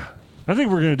 Yeah. I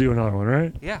think we're going to do another one,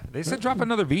 right? Yeah. They said drop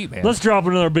another beat, man. Let's drop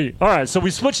another beat. All right. So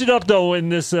we switched it up, though, in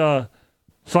this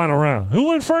final round. Who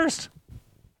went first?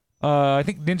 I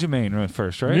think Ninja Mane went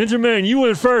first, right? Ninja Mane, you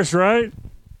went first, right?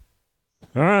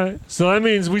 All right. So that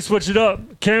means we switch it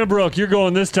up. Cambrook, you're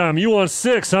going this time. You want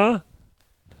 6, huh?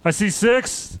 I see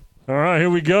 6. All right,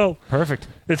 here we go. Perfect.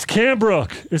 It's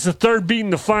Cambrook. It's the 3rd beat in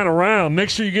the final round.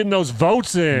 Make sure you're getting those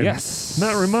votes in. Yes.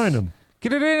 Matt, remind them.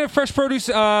 Get it in at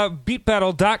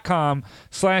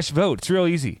freshproducebeatbattle.com/vote. It's real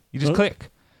easy. You just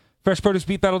click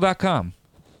freshproducebeatbattle.com.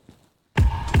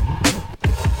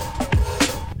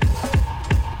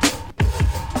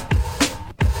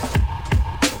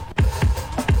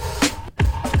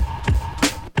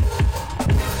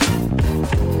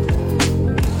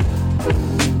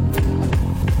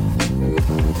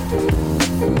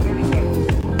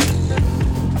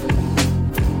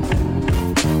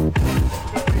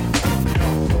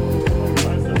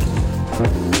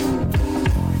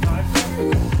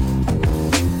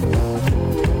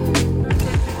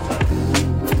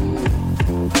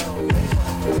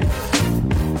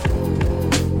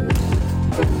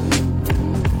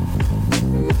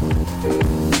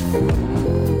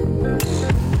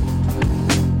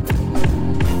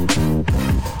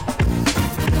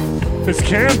 It's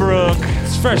Cambrook.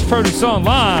 It's Fresh Produce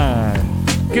Online.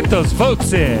 Get those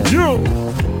votes in.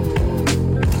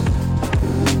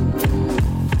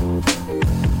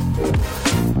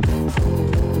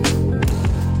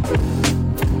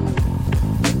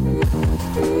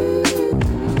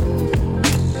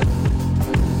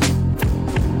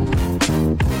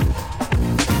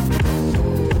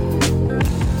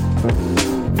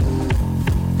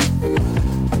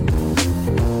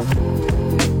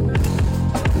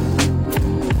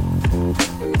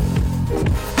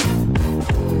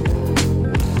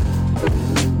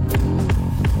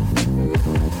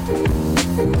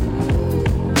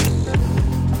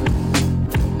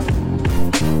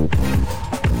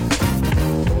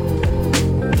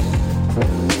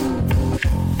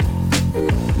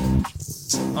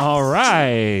 All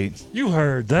right. You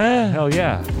heard that. Hell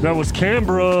yeah. That was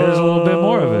Cambrook. There's a little bit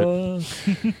more of it.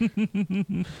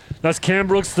 That's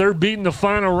Cambrook's 3rd beat in the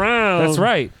final round. That's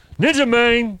right. Ninja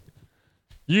Mane,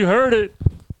 you heard it.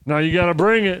 Now you got to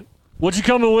bring it. What you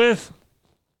coming with?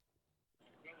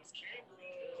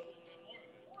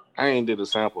 I ain't did a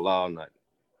sample all night,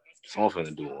 so I'm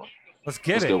finna do one. Let's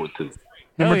get Let's it. go with 2.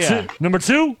 Number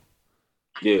two?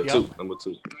 Yeah, 2. Number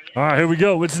 2. All right, here we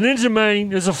go. It's Ninja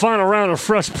Mane. It's the final round of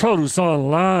Fresh Produce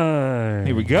Online.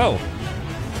 Here we go.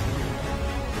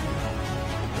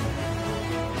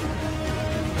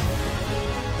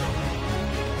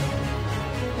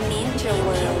 Ninja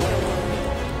World.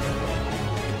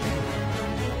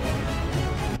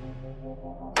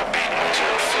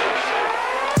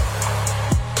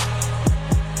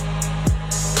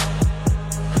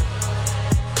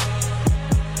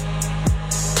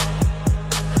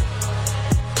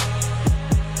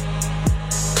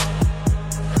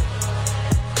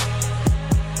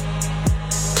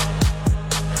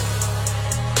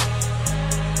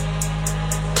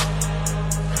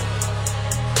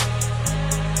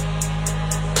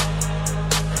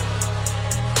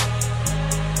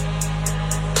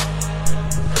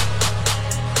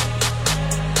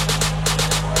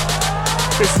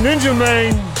 It's Ninja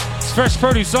Mane. It's Fresh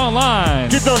Produce Online.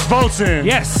 Get those votes in.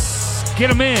 Yes. Get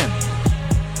them in.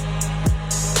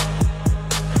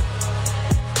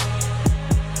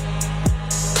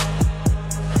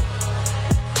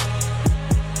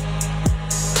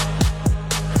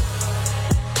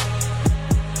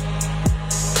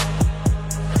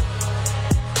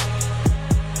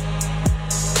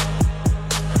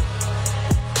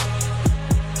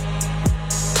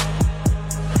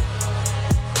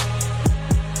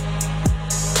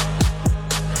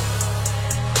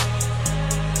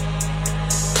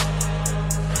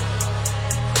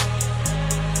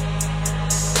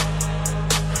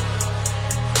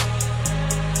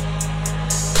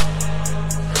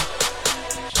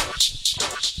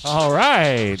 All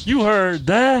right. You heard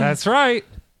that. That's right.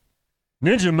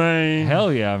 Ninja Mane.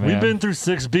 Hell yeah, man. We've been through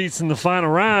 6 beats in the final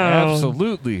round.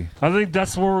 Absolutely. I think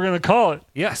that's what we're going to call it.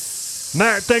 Yes.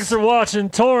 Matt, thanks for watching.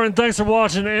 Torin, thanks for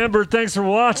watching. Amber, thanks for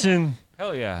watching.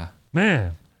 Hell yeah.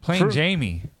 Man, Playing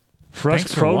Jamie. Fresh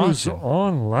Thanks for Produce watching.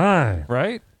 Online.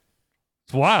 Right?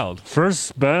 It's wild.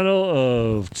 First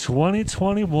battle of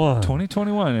 2021.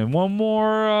 2021. And one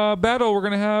more battle we're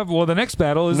going to have. Well, the next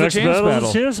battle is Next the chance battle.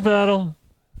 is the chance battle.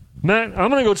 Matt, I'm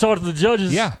going to go talk to the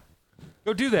judges. Yeah.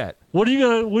 Go do that. What do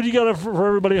you got for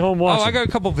everybody home watching? Oh, I got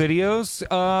a couple videos.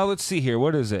 Let's see here.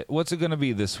 What is it? What's it going to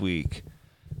be this week?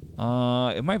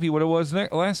 It might be what it was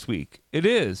last week. It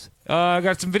is. I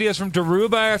got some videos from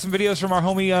Daruba. I got some videos from our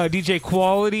homie DJ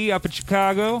Quality up in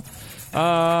Chicago.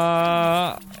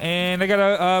 And I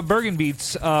got a Bergen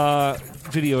Beats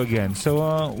video again.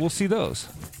 So we'll see those.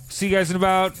 See you guys in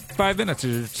about 5 minutes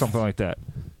or something like that.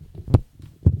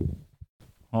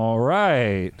 All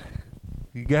right.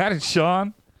 You got it,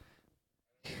 Sean.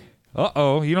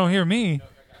 Uh-oh. You don't hear me.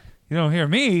 You don't hear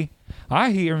me.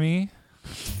 I hear me.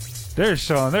 There's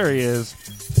Sean. There he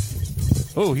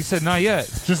is. Oh, he said not yet.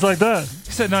 Just like that.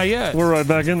 He said not yet. We're right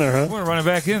back in there, huh? We're running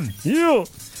back in. You.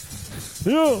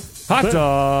 Hot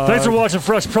dog. Thanks for watching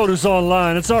Fresh Produce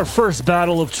Online. It's our first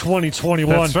battle of 2021.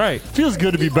 That's right. Feels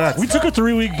good to be back. We took a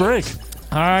 3-week break.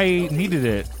 I needed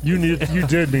it. You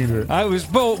did need it.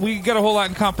 But we got a whole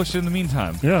lot accomplished in the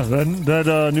meantime. Yeah, that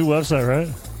new website, right?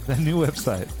 That new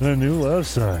website. The new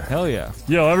website. Hell yeah.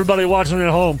 Yo, everybody watching at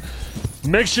home,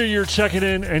 make sure you're checking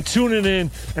in and tuning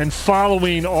in and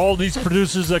following all these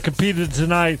producers that competed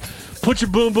tonight. Put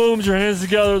your boom booms, your hands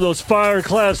together, those fire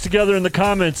claps together in the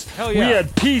comments. Hell yeah. We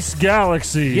had Peace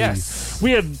Galaxy. Yes.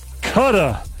 We had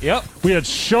Kutta. Yep. We had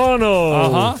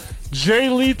Shauno. J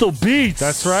Lethal Beats.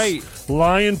 That's right.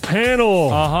 Lion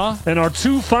Panel. And our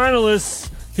 2 finalists,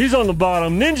 he's on the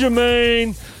bottom. Ninja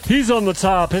Mane, he's on the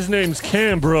top. His name's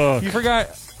Cam Brook. You forgot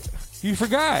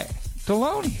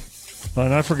Deloney.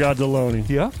 And I forgot Deloney.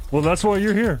 Yeah. Well, that's why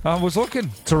you're here. I was looking.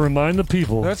 To remind the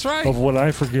people. That's right. Of what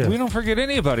I forget. We don't forget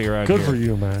anybody around here. Good for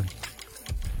you, man.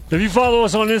 If you follow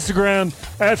us on Instagram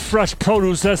at Fresh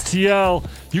Produce STL,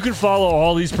 you can follow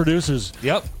all these producers.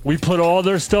 Yep. We put all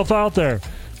their stuff out there.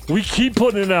 We keep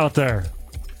putting it out there.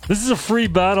 This is a free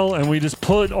battle, and we just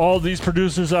put all these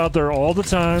producers out there all the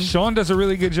time. Sean does a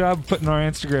really good job putting our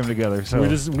Instagram together. So we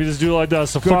just do it like that.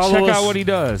 So go follow check us out what he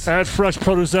does at Fresh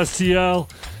Produce STL.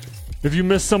 If you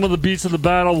missed some of the beats of the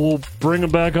battle, we'll bring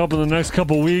them back up in the next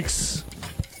couple weeks.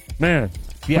 Man,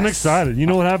 I'm excited. You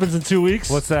know what happens in 2 weeks?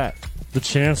 What's that? The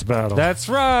chance battle. That's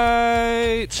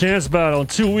right. Chance battle in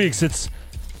 2 weeks. It's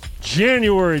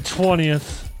January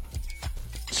 20th,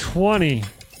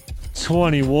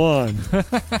 2021.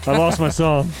 I lost my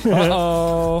song.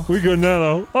 Uh-oh. We good now,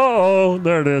 though. Uh-oh.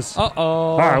 There it is. Uh-oh.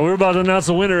 All right, we're about to announce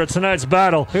the winner of tonight's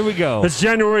battle. Here we go. It's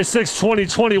January 6th,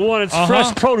 2021. It's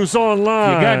Fresh Produce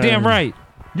Online. You're goddamn right.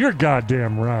 You're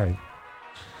goddamn right.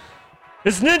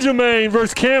 It's Ninja Mane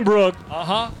versus Cam Brook.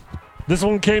 This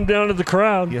one came down to the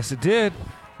crowd. Yes, it did.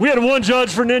 We had 1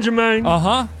 judge for Ninja Mane.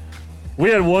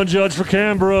 We had 1 judge for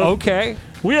Cam Brook. Okay.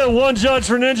 We had 1 judge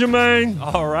for Ninja Mane.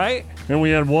 All right. And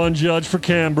we had 1 judge for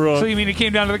Cam Brook. So you mean it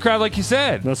came down to the crowd like you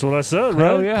said? That's what I said, right?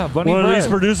 Hell yeah, Bunny One bread. of these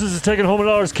producers is taking home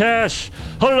 $100 cash,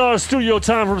 $100 studio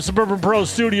time from Suburban Pro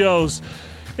Studios.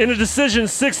 In a decision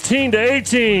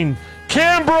 16-18,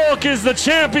 Cam Brook is the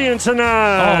champion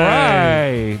tonight. All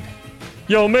right.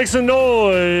 Yo, make some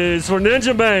noise for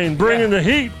Ninja Mane, bringing the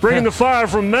heat, bringing the fire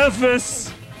from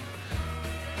Memphis.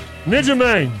 Ninja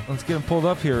Mane. Let's get him pulled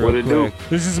up here What real it do? quick.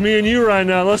 This is me and you right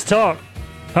now. Let's talk.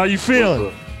 How you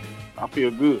feeling? I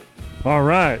feel good. All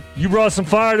right. You brought some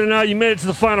fire tonight. You made it to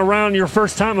the final round. Your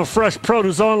first time of Fresh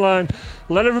Produce Online.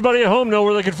 Let everybody at home know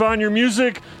where they can find your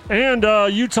music. And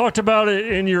you talked about it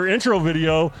in your intro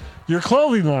video, your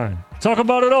clothing line. Talk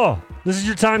about it all. This is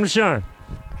your time to shine.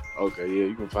 Okay, yeah,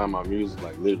 you can find my music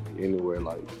like literally anywhere,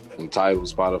 like from Tidal,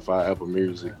 Spotify, Apple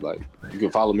Music. Like you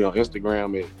can follow me on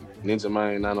Instagram at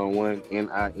NinjaMane901,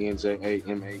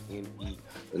 NinjaMane.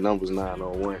 The number's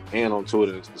 901, and on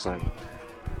Twitter it's the same.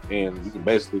 And you can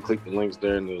basically click the links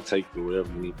there, and it'll take you to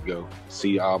wherever you need to go.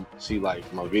 See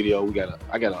like my video.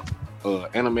 I got a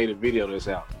animated video that's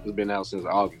out. It's been out since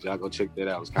August. Y'all go check that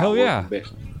out. It's Hell yeah.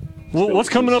 Well, what's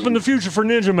coming up in the future for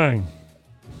Ninja Mane?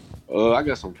 I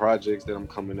got some projects that I'm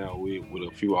coming out with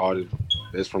a few artists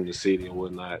that's from the city and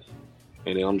whatnot.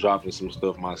 And then I'm dropping some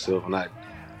stuff myself. And I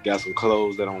got some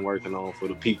clothes that I'm working on for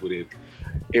the people that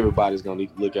everybody's going to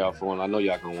need to look out for. And I know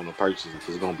y'all going to want to purchase it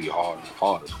because it's going to be hard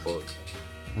as fuck.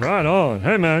 Right on.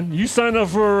 Hey, man, you signed up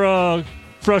for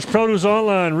Fresh Produce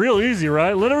Online real easy,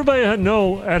 right? Let everybody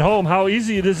know at home how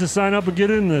easy it is to sign up and get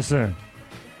in this thing.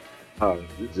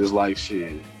 It's just like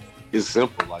shit. It's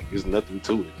simple. Like, there's nothing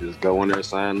to it. Just go in there,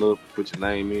 sign up, put your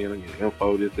name in, and your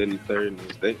info, this, that, and the third, and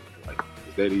it's that. Like,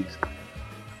 it's that easy.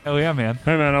 Hell yeah, man.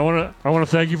 Hey, man, I want to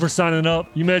thank you for signing up.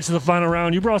 You made it to the final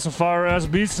round. You brought some fire-ass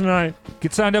beats tonight.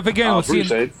 Get signed up again. Let's see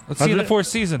you in the fourth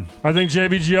season. I think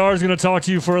JBJR is going to talk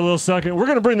to you for a little second. We're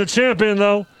going to bring the champ in,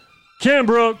 though.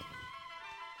 Cambrook.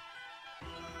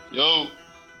 Yo.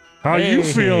 How you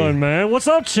feeling, man? What's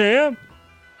up, champ?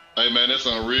 Hey, man, that's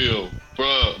unreal.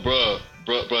 Bruh,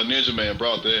 Ninja Man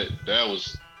brought that. That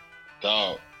was,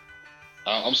 dog.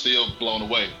 I'm still blown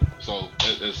away. So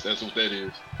that's what that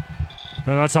is.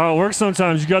 And that's how it works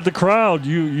sometimes. You got the crowd.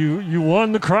 You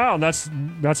won the crowd. That's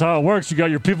how it works. You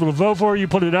got your people to vote for you.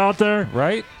 Put it out there.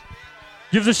 Right?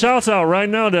 Give the shouts out right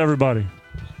now to everybody.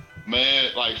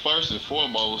 Man, like, first and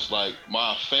foremost, like,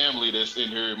 my family that's in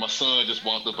here. My son just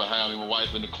walked up behind me. My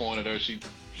wife in the corner there. She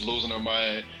losing her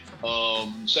mind.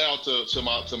 Shout out to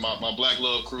my Black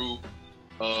Love crew.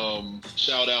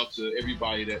 Shout out to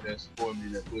everybody that supported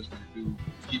me, that pushed me to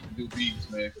keep the new beats,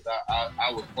 man. Because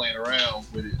I was playing around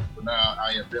with it, but now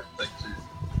I am definitely taking it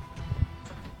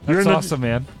serious. That's awesome,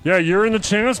 man. Yeah, you're in the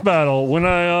chance battle. When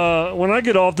I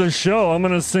get off this show, I'm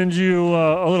gonna send you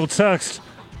a little text.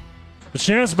 The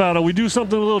chance battle, we do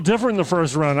something a little different in the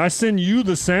first round. I send you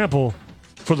the sample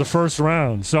for the first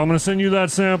round, so I'm gonna send you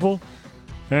that sample,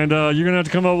 and you're gonna have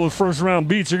to come up with first round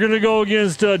beats. You're gonna go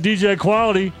against DJ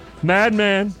Quality,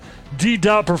 Madman, D.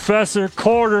 Professor,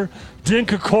 Quarter,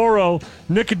 Dinkakoro,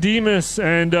 Nicodemus,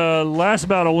 and last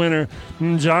battle winner,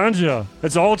 Njanja.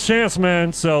 It's all chance,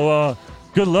 man. So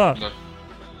good luck.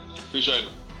 Appreciate it.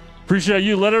 Appreciate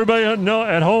you. Let everybody know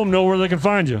at home know where they can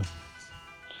find you.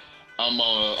 I'm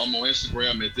on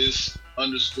Instagram at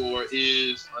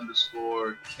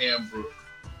this_is_Cambrook.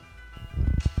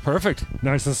 Perfect.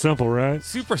 Nice and simple, right?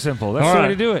 Super simple. That's the way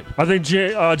to do it. I think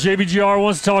JBGR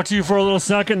wants to talk to you for a little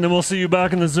second, then we'll see you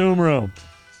back in the Zoom room.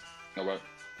 All right.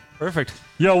 Perfect.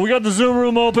 Yo, we got the Zoom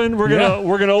room open. We're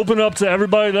gonna open up to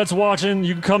everybody that's watching.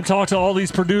 You can come talk to all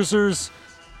these producers.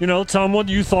 You know, tell them what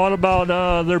you thought about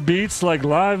their beats, like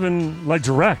live and like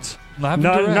direct.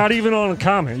 Not even on a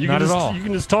comment. You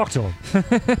can just talk to them.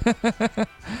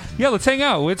 Yeah, let's hang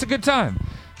out. It's a good time.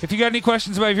 If you got any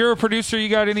questions about, if you're a producer, you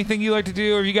got anything you like to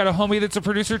do, or you got a homie that's a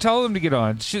producer, tell them to get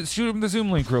on. Shoot them the Zoom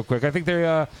link real quick. I think they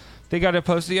got it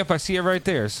posted. Yep, I see it right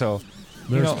there. So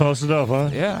there's posted up,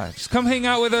 huh? Yeah, just come hang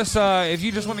out with us. If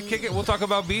you just want to kick it, we'll talk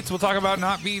about beats. We'll talk about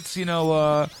not beats.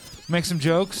 Make some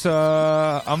jokes.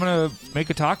 I'm gonna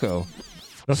make a taco.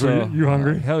 That's what you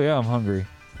hungry? Hell yeah, I'm hungry.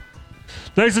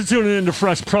 Thanks for tuning in to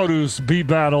Fresh Produce Beat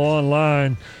Battle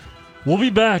Online. We'll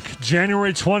be back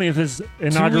January 20th is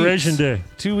Inauguration Day.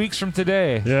 2 weeks from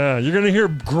today. Yeah, you're going to hear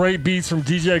great beats from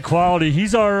DJ Quality.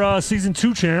 He's our Season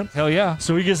 2 champ. Hell yeah.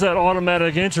 So he gets that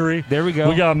automatic entry. There we go.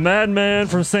 We got Madman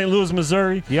from St. Louis,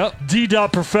 Missouri. Yep. D.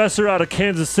 Professor out of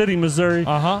Kansas City, Missouri.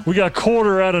 Uh-huh. We got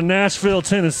Quarter out of Nashville,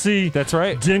 Tennessee. That's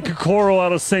right. Dinkakoro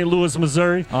out of St. Louis,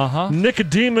 Missouri. Uh-huh.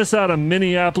 Nicodemus out of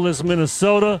Minneapolis,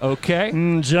 Minnesota. Okay.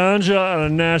 Njanja out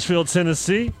of Nashville,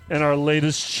 Tennessee. And our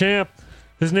latest champ,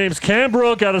 his name's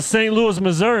Cambrook out of St. Louis,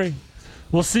 Missouri.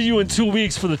 We'll see you in 2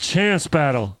 weeks for the chance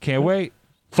battle. Can't wait.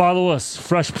 Follow us,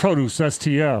 Fresh Produce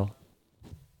STL.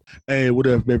 Hey, what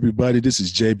up, everybody? This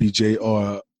is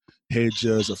JBJR, head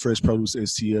judge of Fresh Produce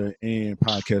STL and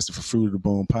podcaster for Fruit of the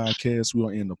Bone podcast. We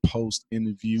are in the post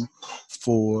interview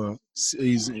for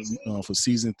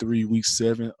season 3, week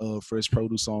 7 of Fresh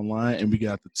Produce Online, and we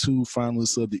got the 2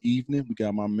 finalists of the evening. We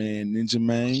got my man Ninja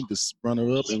Man, the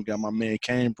runner up, and we got my man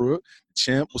Cambrook, the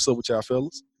champ. What's up with y'all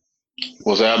fellas?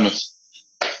 What's happening?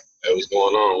 Hey, what's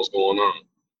going on? What's going on?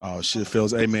 Oh shit,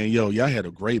 fellas. Hey man, yo, y'all had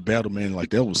a great battle, man.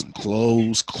 Like that was some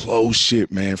close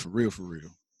shit, man. For real.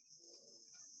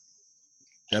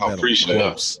 That I appreciate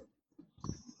that.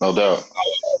 No doubt.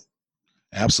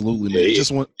 Absolutely, man.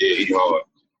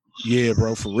 Yeah,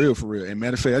 bro, for real. And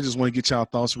matter of fact, I just want to get y'all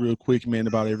thoughts real quick, man,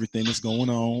 about everything that's going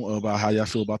on, about how y'all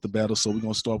feel about the battle. So we're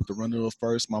gonna start with the runner-up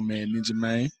first, my man Ninja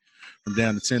Man from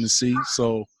down to Tennessee.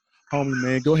 So, homie,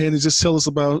 man, go ahead and just tell us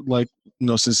about, like,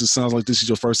 since it sounds like this is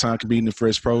your first time competing in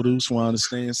Fresh Produce, from what I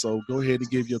understand. So go ahead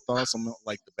and give your thoughts on,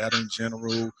 like, the battle in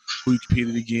general, who you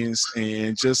competed against,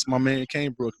 and just my man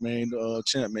Cambrook, man,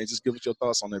 champ, man. Just give us your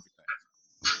thoughts on everything.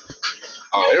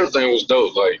 Everything was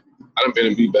dope. Like, I done been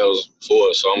in beat battles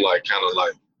before, so I'm like kind of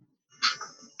like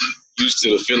used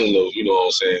to the feeling of, you know what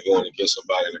I'm saying, going against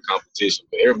somebody in a competition.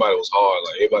 But everybody was hard.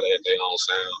 Like, everybody had their own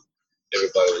sound.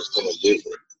 Everybody was kind of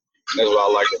different. And that's what I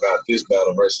like about this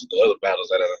battle versus the other battles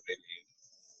that I've been in.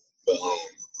 But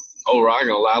overall, I ain't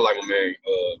gonna lie, I like my man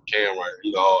Cam right here.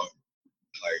 He hard.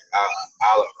 Like,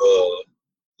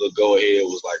 the go ahead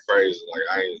was like crazy. Like,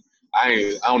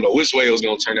 I don't know which way it was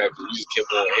gonna turn out, because we just kept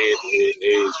going head to head,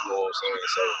 you know what I'm saying?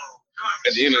 So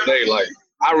at the end of the day, like,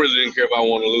 I really didn't care if I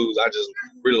won or lose. I just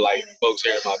really like folks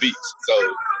hearing my beats. So,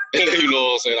 you know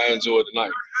what I'm saying? I enjoyed the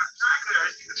night.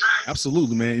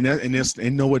 Absolutely, man. And you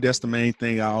know what? That's the main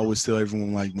thing I always tell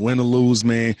everyone, like, win or lose,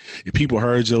 man. If people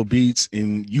heard your beats,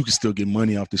 and you can still get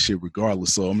money off the shit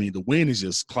regardless. So, I mean, the win is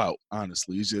just clout,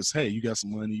 honestly. It's just, hey, you got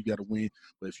some money, you got to win.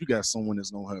 But if you got someone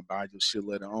that's going to buy your shit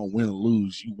later on, win or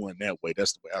lose, you won that way.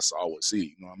 That's the way I always see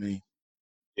it. You know what I mean?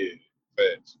 Yeah,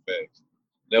 facts.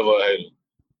 Never a hater.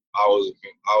 I was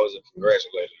a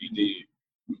congratulator. He did.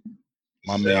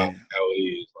 My man. How it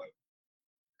is. Like,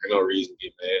 there's no reason to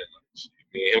get mad. Like,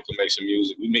 me and him can make some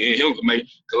music. Me and him can make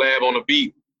collab on a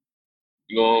beat.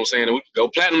 You know what I'm saying? And we could go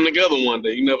platinum together one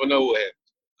day. You never know what happens.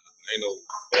 Ain't no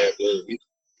bad blood.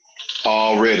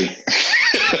 Already.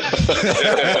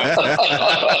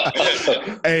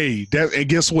 Hey, and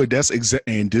guess what?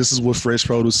 And this is what Fresh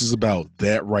Produce is about.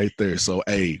 That right there. So,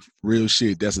 hey, real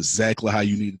shit. That's exactly how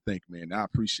you need to think, man. I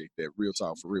appreciate that. Real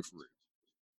talk, for real.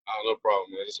 Oh, no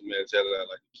problem, man. It's a mentality I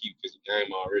like to keep because the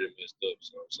game already messed up.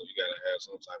 So you gotta have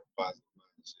some type of positive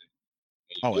mindset.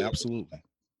 Oh, absolutely.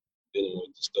 Dealing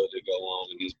with the stuff that go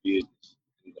on in this business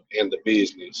and the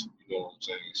business. You know what I'm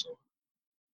saying? So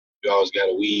you always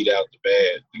gotta weed out the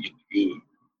bad to get the good.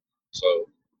 So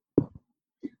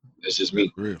that's just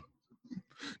me. Real.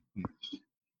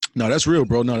 No, that's real,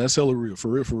 bro. No, that's hella real. For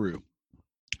real.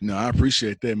 No, I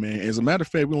appreciate that, man. As a matter of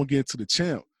fact, we're gonna get into the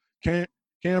champ.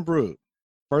 Cam Brook.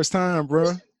 First time,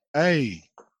 bro. Hey,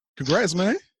 congrats,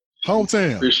 man.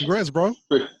 Hometown. Congrats, bro.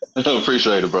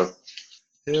 Appreciate it, bro.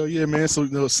 Hell yeah, man.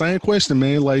 So, same question,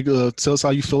 man. Like, tell us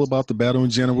how you feel about the battle in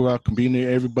general, about competing with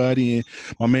everybody, and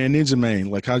my man Ninja Man.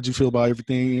 Like, how did you feel about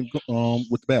everything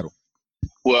with the battle?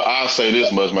 Well, I'll say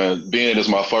this much, man. Being this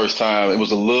my first time, it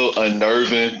was a little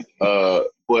unnerving. But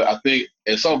I think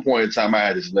at some point in time, I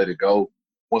had to just let it go.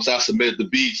 Once I submitted the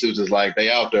beats, it was just like,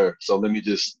 they out there. So let me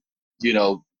just,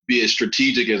 be as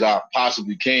strategic as I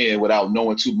possibly can without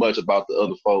knowing too much about the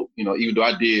other folk. Even though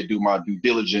I did do my due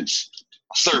diligence,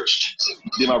 searched,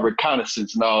 did my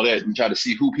reconnaissance and all that, and try to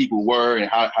see who people were and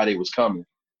how they was coming.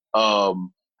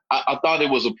 I thought it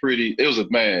was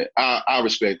man. I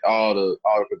respect all the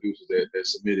producers that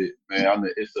submitted, man. I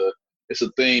mean, it's a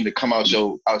thing to come out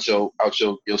your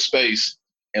space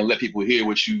and let people hear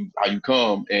how you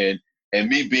come. And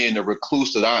me being the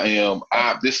recluse that I am,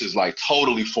 this is like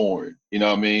totally foreign. You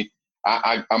know what I mean?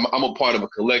 I'm a part of a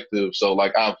collective, so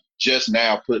like I'm just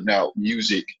now putting out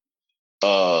music,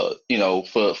 for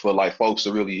like folks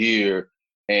to really hear,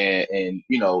 and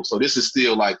so this is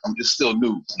still like it's still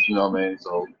new. You know what I mean?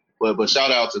 So. But shout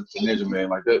out to Ninja, man.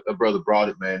 Like that brother brought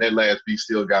it, man. That last beat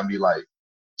still got me like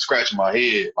scratching my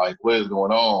head. Like, what is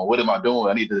going on? What am I doing?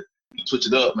 I need to switch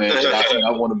it up, man.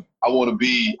 I want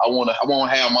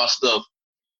to have my stuff.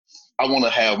 I want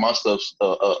to have my stuff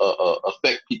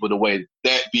affect people the way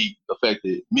that beat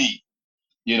affected me.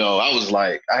 I was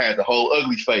like, I had the whole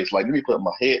ugly face. Like, let me put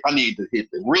my head. I need to hit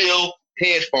the real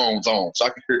headphones on so I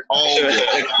can hear all the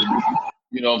extra.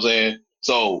 You know what I'm saying?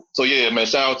 So yeah, man.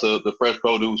 Shout out to the Fresh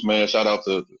Produce, man. Shout out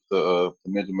to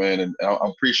Ninja, man, and I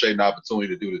appreciate the opportunity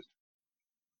to do this.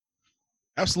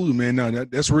 Absolutely, man. No,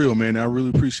 that's real, man. I really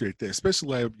appreciate that,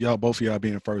 especially like both of y'all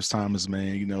being first timers,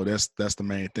 man. That's the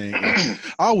main thing. And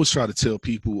I always try to tell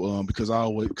people because I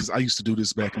used to do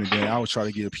this back in the day. I always try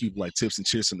to give people like tips and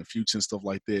tricks in the future and stuff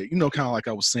like that. Kind of like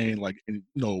I was saying, like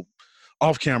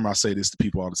off camera, I say this to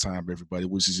people all the time, everybody,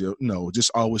 which is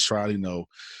just always try to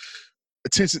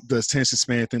the attention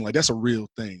span thing, like that's a real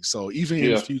thing. So even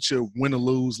in the future, win or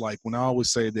lose, like when I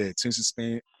always say that attention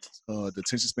span, the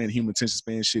attention span, human attention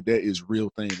span shit, that is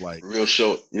real thing. Like real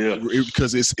short,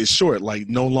 because it's short, like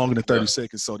no longer than 30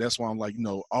 seconds. So that's why I'm like,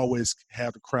 always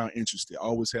have the crowd interested.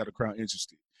 Always have the crowd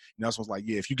interested. And that's what's like,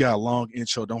 if you got a long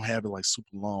intro, don't have it like super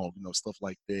long, stuff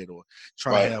like that, or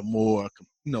try to have more,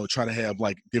 try to have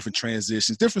like different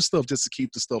transitions, different stuff just to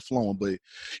keep the stuff flowing. But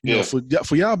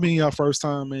for y'all being y'all first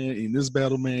time, man, in this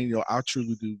battle, man, I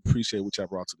truly do appreciate what y'all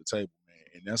brought to the table, man.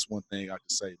 And that's one thing I can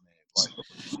say, man.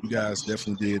 Like you guys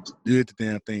definitely did the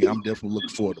damn thing. I'm definitely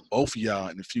looking forward to both of y'all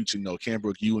in the future. Cam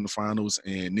Brook, you in the finals,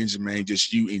 and Ninja Man,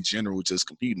 just you in general, just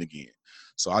competing again.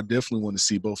 So I definitely want to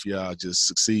see both of y'all just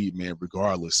succeed, man,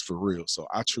 regardless, for real. So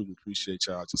I truly appreciate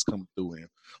y'all just coming through and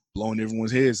blowing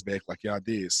everyone's heads back like y'all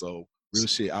did. So real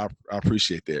shit, I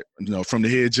appreciate that. From the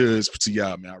head judge to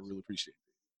y'all, man, I really appreciate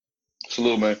it.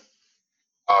 Salute, man.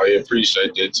 Oh, yeah,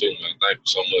 appreciate that too, man. Thank you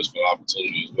so much for the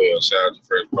opportunity as well. Shout out to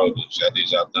Fresh Produce. Y'all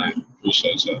did y'all thing.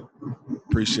 Appreciate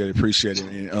y'all. Appreciate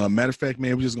it. And matter of fact,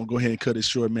 man, we're just gonna go ahead and cut it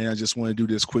short, man. I just want to do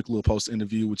this quick little post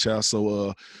interview with y'all.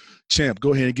 So Champ,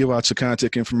 go ahead and give out your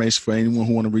contact information for anyone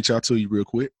who want to reach out to you real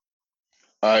quick.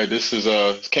 All right, this is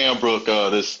Cam Brook.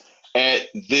 This at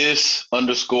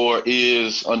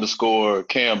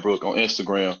this_is_Cambrook on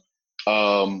Instagram.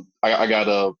 I got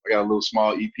a little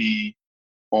small EP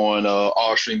on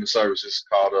all streaming services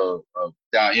called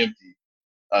Die Empty.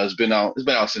 It's been out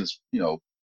since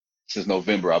since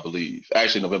November, I believe.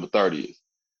 Actually, November 30th.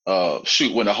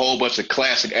 When a whole bunch of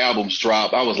classic albums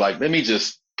dropped, I was like, let me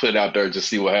just put it out there, just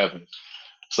see what happens.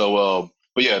 So,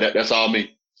 but yeah, that's all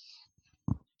me.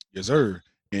 Yes, sir.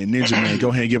 And Ninja Man, go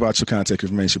ahead and give out your contact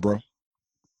information, bro.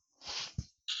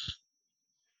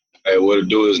 Hey, what to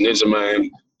do is Ninja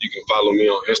Man. You can follow me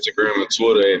on Instagram and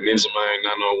Twitter at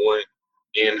NinjaMan901,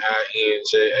 NinjaMane,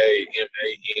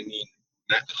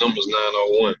 not the numbers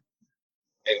 901.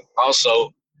 And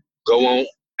also go on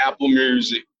Apple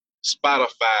Music,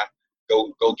 Spotify.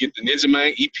 Go get the Ninja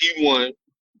Man EP1,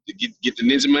 get the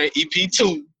Ninja Man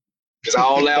EP2. It's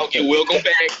all out. Get Welcome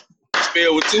Back.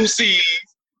 Spelled with 2 C's.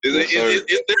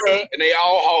 It's there, and they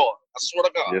all hard. I swear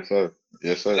to God. Yes, sir.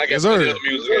 Yes, sir. And I got Yes, some sir. other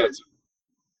music out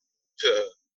too.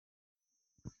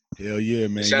 Hell yeah,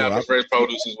 man. Shout out to Fresh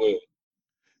Produce as well.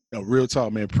 No, real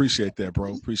talk, man. Appreciate that,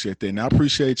 bro. Appreciate that. And I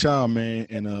appreciate y'all, man.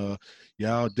 And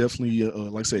y'all definitely,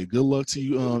 like I say, good luck to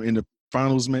you in the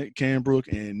finals, man. Cambrook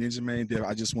and Ninja Man.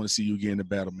 I just want to see you get in the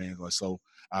battle, man. So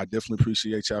I definitely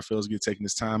appreciate y'all fellas taking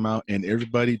this time out. And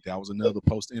everybody, that was another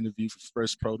post interview for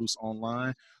Fresh Produce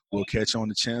Online. We'll catch you on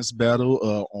the Chance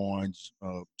Battle on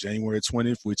January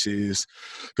 20th, which is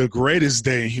the greatest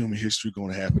day in human history going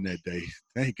to happen that day.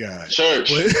 Thank God.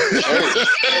 Church.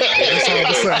 That's all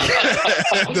I'm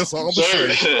saying. That's all I'm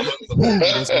saying.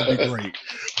 That's going to be great.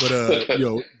 But,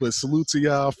 but salute to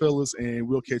y'all, fellas, and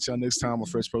we'll catch y'all next time on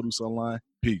Fresh Produce Online.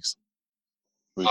 Peace.